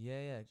rock.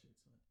 Yeah.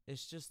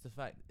 It's just the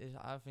fact.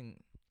 I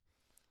think.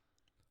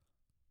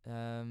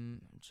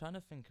 I'm trying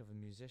to think of a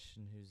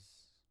musician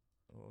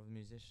or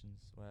musicians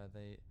where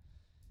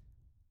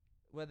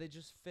they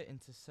just fit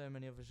into so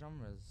many other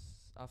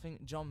genres. I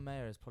think John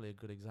Mayer is probably a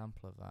good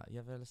example of that. You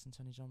ever listen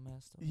to any John Mayer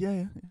stuff?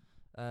 Yeah.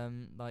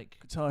 Like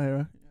Guitar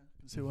Hero. Yeah, I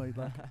can see why you'd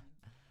like it.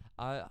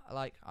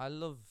 I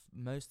love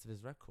most of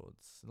his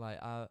records. Like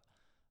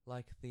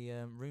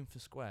the Room for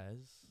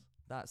Squares.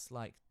 That's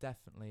like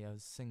definitely a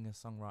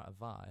singer-songwriter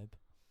vibe.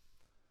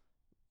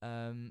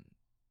 And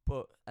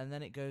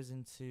then it goes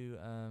into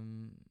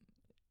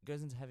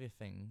Heavier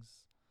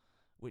Things,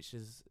 which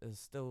is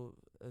still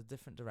a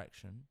different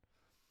direction.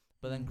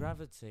 But then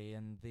Gravity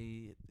and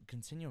the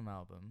Continuum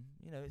album,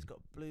 you know, it's got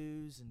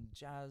blues and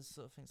jazz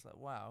sort of things, like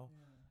wow.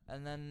 Yeah.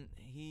 And then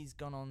he's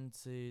gone on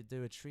to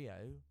do a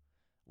trio,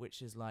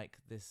 which is like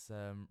this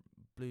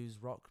blues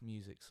rock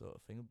music sort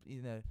of thing,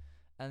 you know.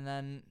 And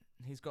then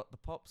he's got the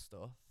pop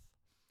stuff,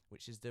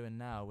 which he's doing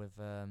now with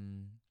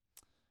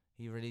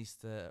he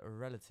released a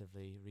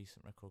relatively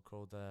recent record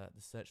called The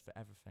Search for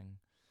Everything.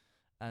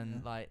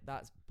 And like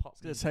that's pop.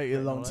 It's going to take you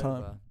a long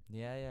time. Over.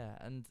 Yeah.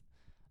 And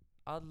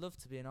I'd love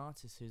to be an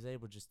artist who's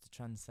able just to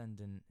transcend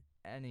in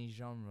any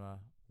genre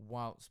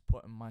whilst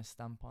putting my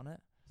stamp on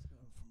it.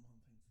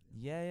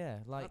 Yeah,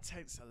 like that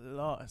takes a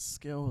lot of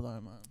skill,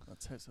 though, man. That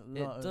takes a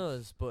lot. it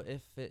does. But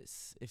if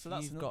So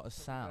that's you've got a another thing we go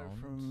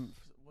sound, from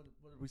what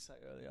did we say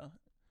earlier?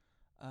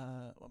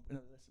 Well, I'm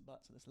gonna listen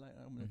back to this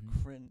later. I'm gonna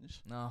Mhm.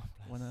 cringe no,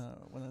 when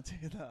I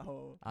do that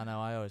whole. I know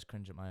I always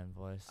cringe at my own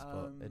voice,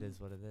 but it is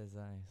what it is,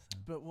 eh? So.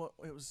 But what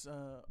it was,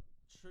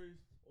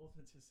 truth,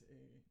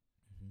 authenticity,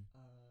 Mhm.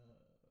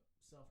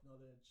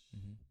 self-knowledge,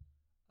 Mhm.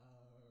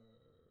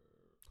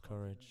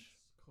 confidence,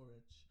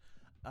 courage,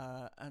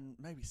 and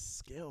maybe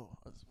skill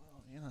as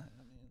well. You know,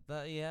 I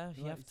mean,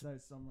 you have to say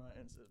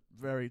songwriting's a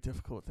very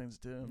difficult thing to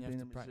do, and you being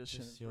have a to musician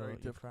practice is very your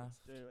difficult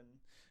craft. to do. And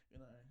you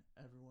know,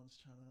 everyone's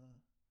trying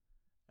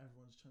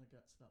to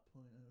get to that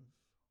point of,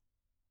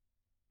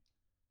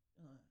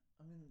 you know,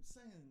 I mean,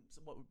 saying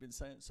what we've been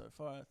saying so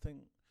far. I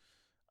think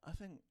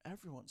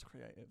everyone's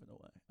creative in a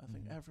way. I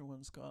think Mhm.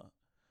 everyone's got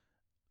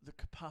the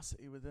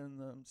capacity within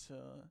them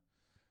to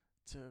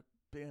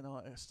be an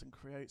artist and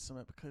create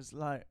something, because,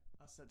 like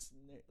I said to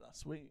Nick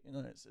last week, you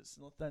know, it's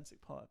an authentic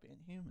part of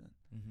being human.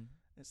 Mhm.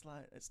 It's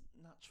like it's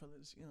natural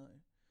as, you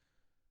know,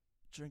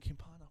 drinking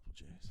pineapple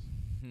juice.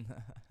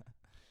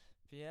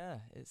 But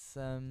yeah, it's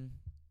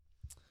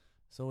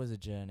always a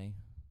journey.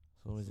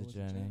 It's always a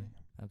journey.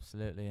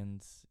 Absolutely,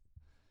 and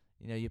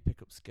you know, you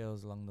pick up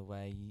skills along the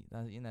way. You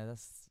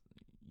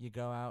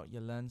go out, you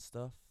learn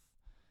stuff.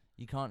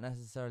 You can't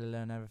necessarily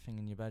learn everything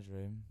in your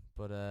bedroom,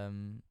 but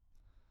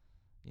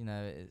you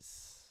know,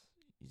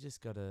 you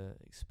just gotta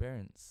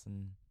experience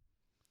and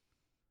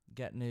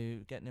get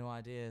new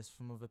ideas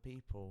from other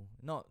people.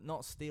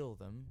 Not steal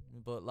them,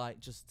 but like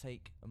just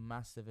take a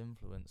massive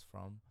influence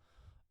from,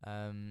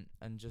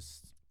 and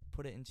just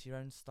put it into your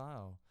own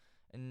style,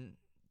 and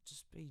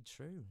just be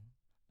true.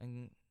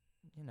 And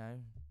you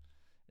know,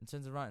 in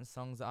terms of writing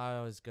songs, I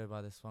always go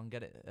by this one: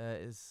 get it.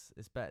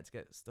 It's better to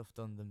get stuff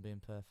done than being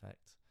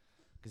perfect.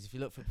 Because if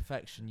you look for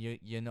perfection,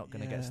 you're not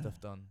gonna get stuff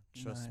done.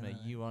 Trust me,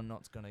 you are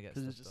not gonna get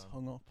stuff done. Because you're just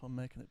hung up on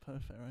making it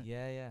perfect, right?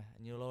 Yeah,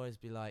 and you'll always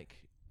be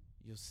like,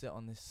 you'll sit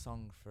on this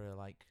song for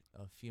like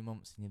a few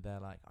months, and you're there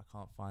like, I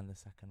can't find the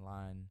second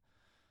line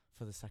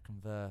for the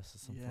second verse or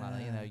something like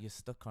that. You know, you're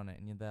stuck on it,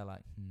 and you're there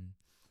like,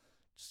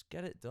 just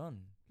get it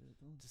done.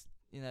 Just,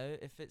 you know,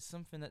 if it's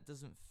something that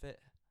doesn't fit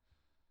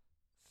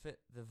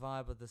the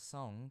vibe of the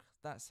song,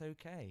 that's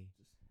okay.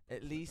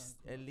 At least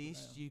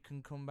you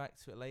can come back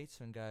to it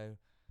later and go,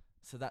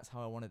 so that's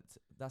how I want it.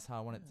 That's how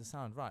I want it to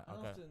sound. Right,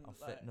 I'll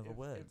fit another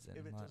words in.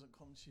 If it doesn't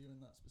come to you in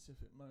that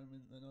specific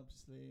moment, then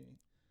obviously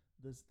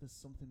there's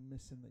something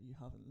missing that you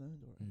haven't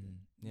learned already.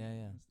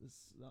 Yeah.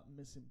 There's that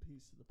missing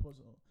piece of the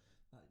puzzle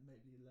that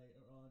maybe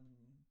later on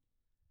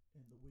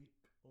in the week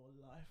or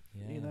life,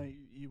 you know,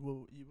 you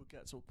will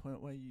get to a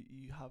point where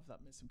you have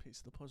that missing piece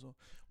of the puzzle.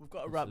 We've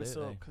got to wrap this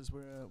up because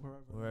we're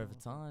over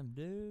time,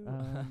 dude.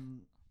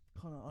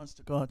 Connor, honest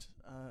to God,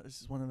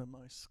 this is one of the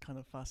most kind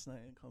of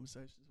fascinating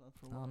conversations I've had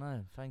for a while. Oh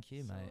no, thank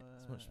you, mate.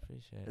 It's much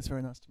appreciated. It's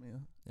very nice to meet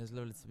you. It was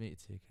lovely to meet you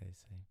too,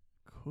 Casey.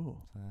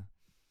 Cool.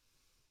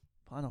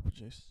 Pineapple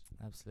juice.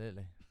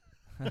 Absolutely.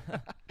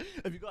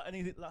 Have you got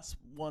any last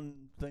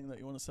one thing that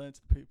you want to say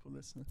to the people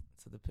listening?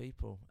 To the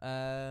people,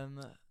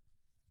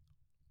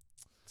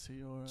 to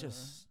your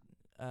just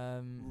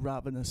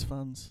ravenous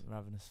fans.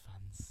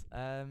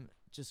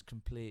 Just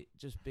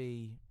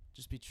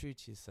be true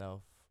to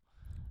yourself,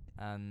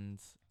 and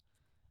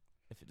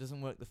if it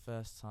doesn't work the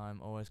first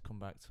time, always come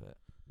back to it.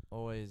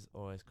 Always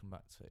come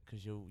back to it,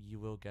 because you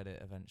will get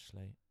it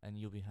eventually, and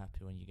you'll be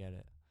happy when you get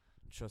it.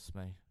 Trust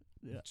me.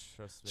 Yeah.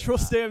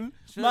 Trust him.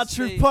 Mad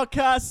Truth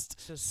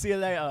Podcast. See you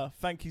later.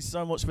 Thank you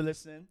so much for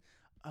listening.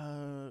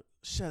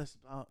 Share this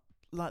about,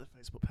 like the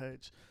Facebook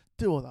page,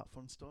 do all that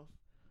fun stuff.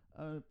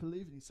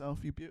 Believe in yourself.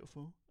 You're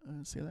beautiful.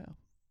 See you later.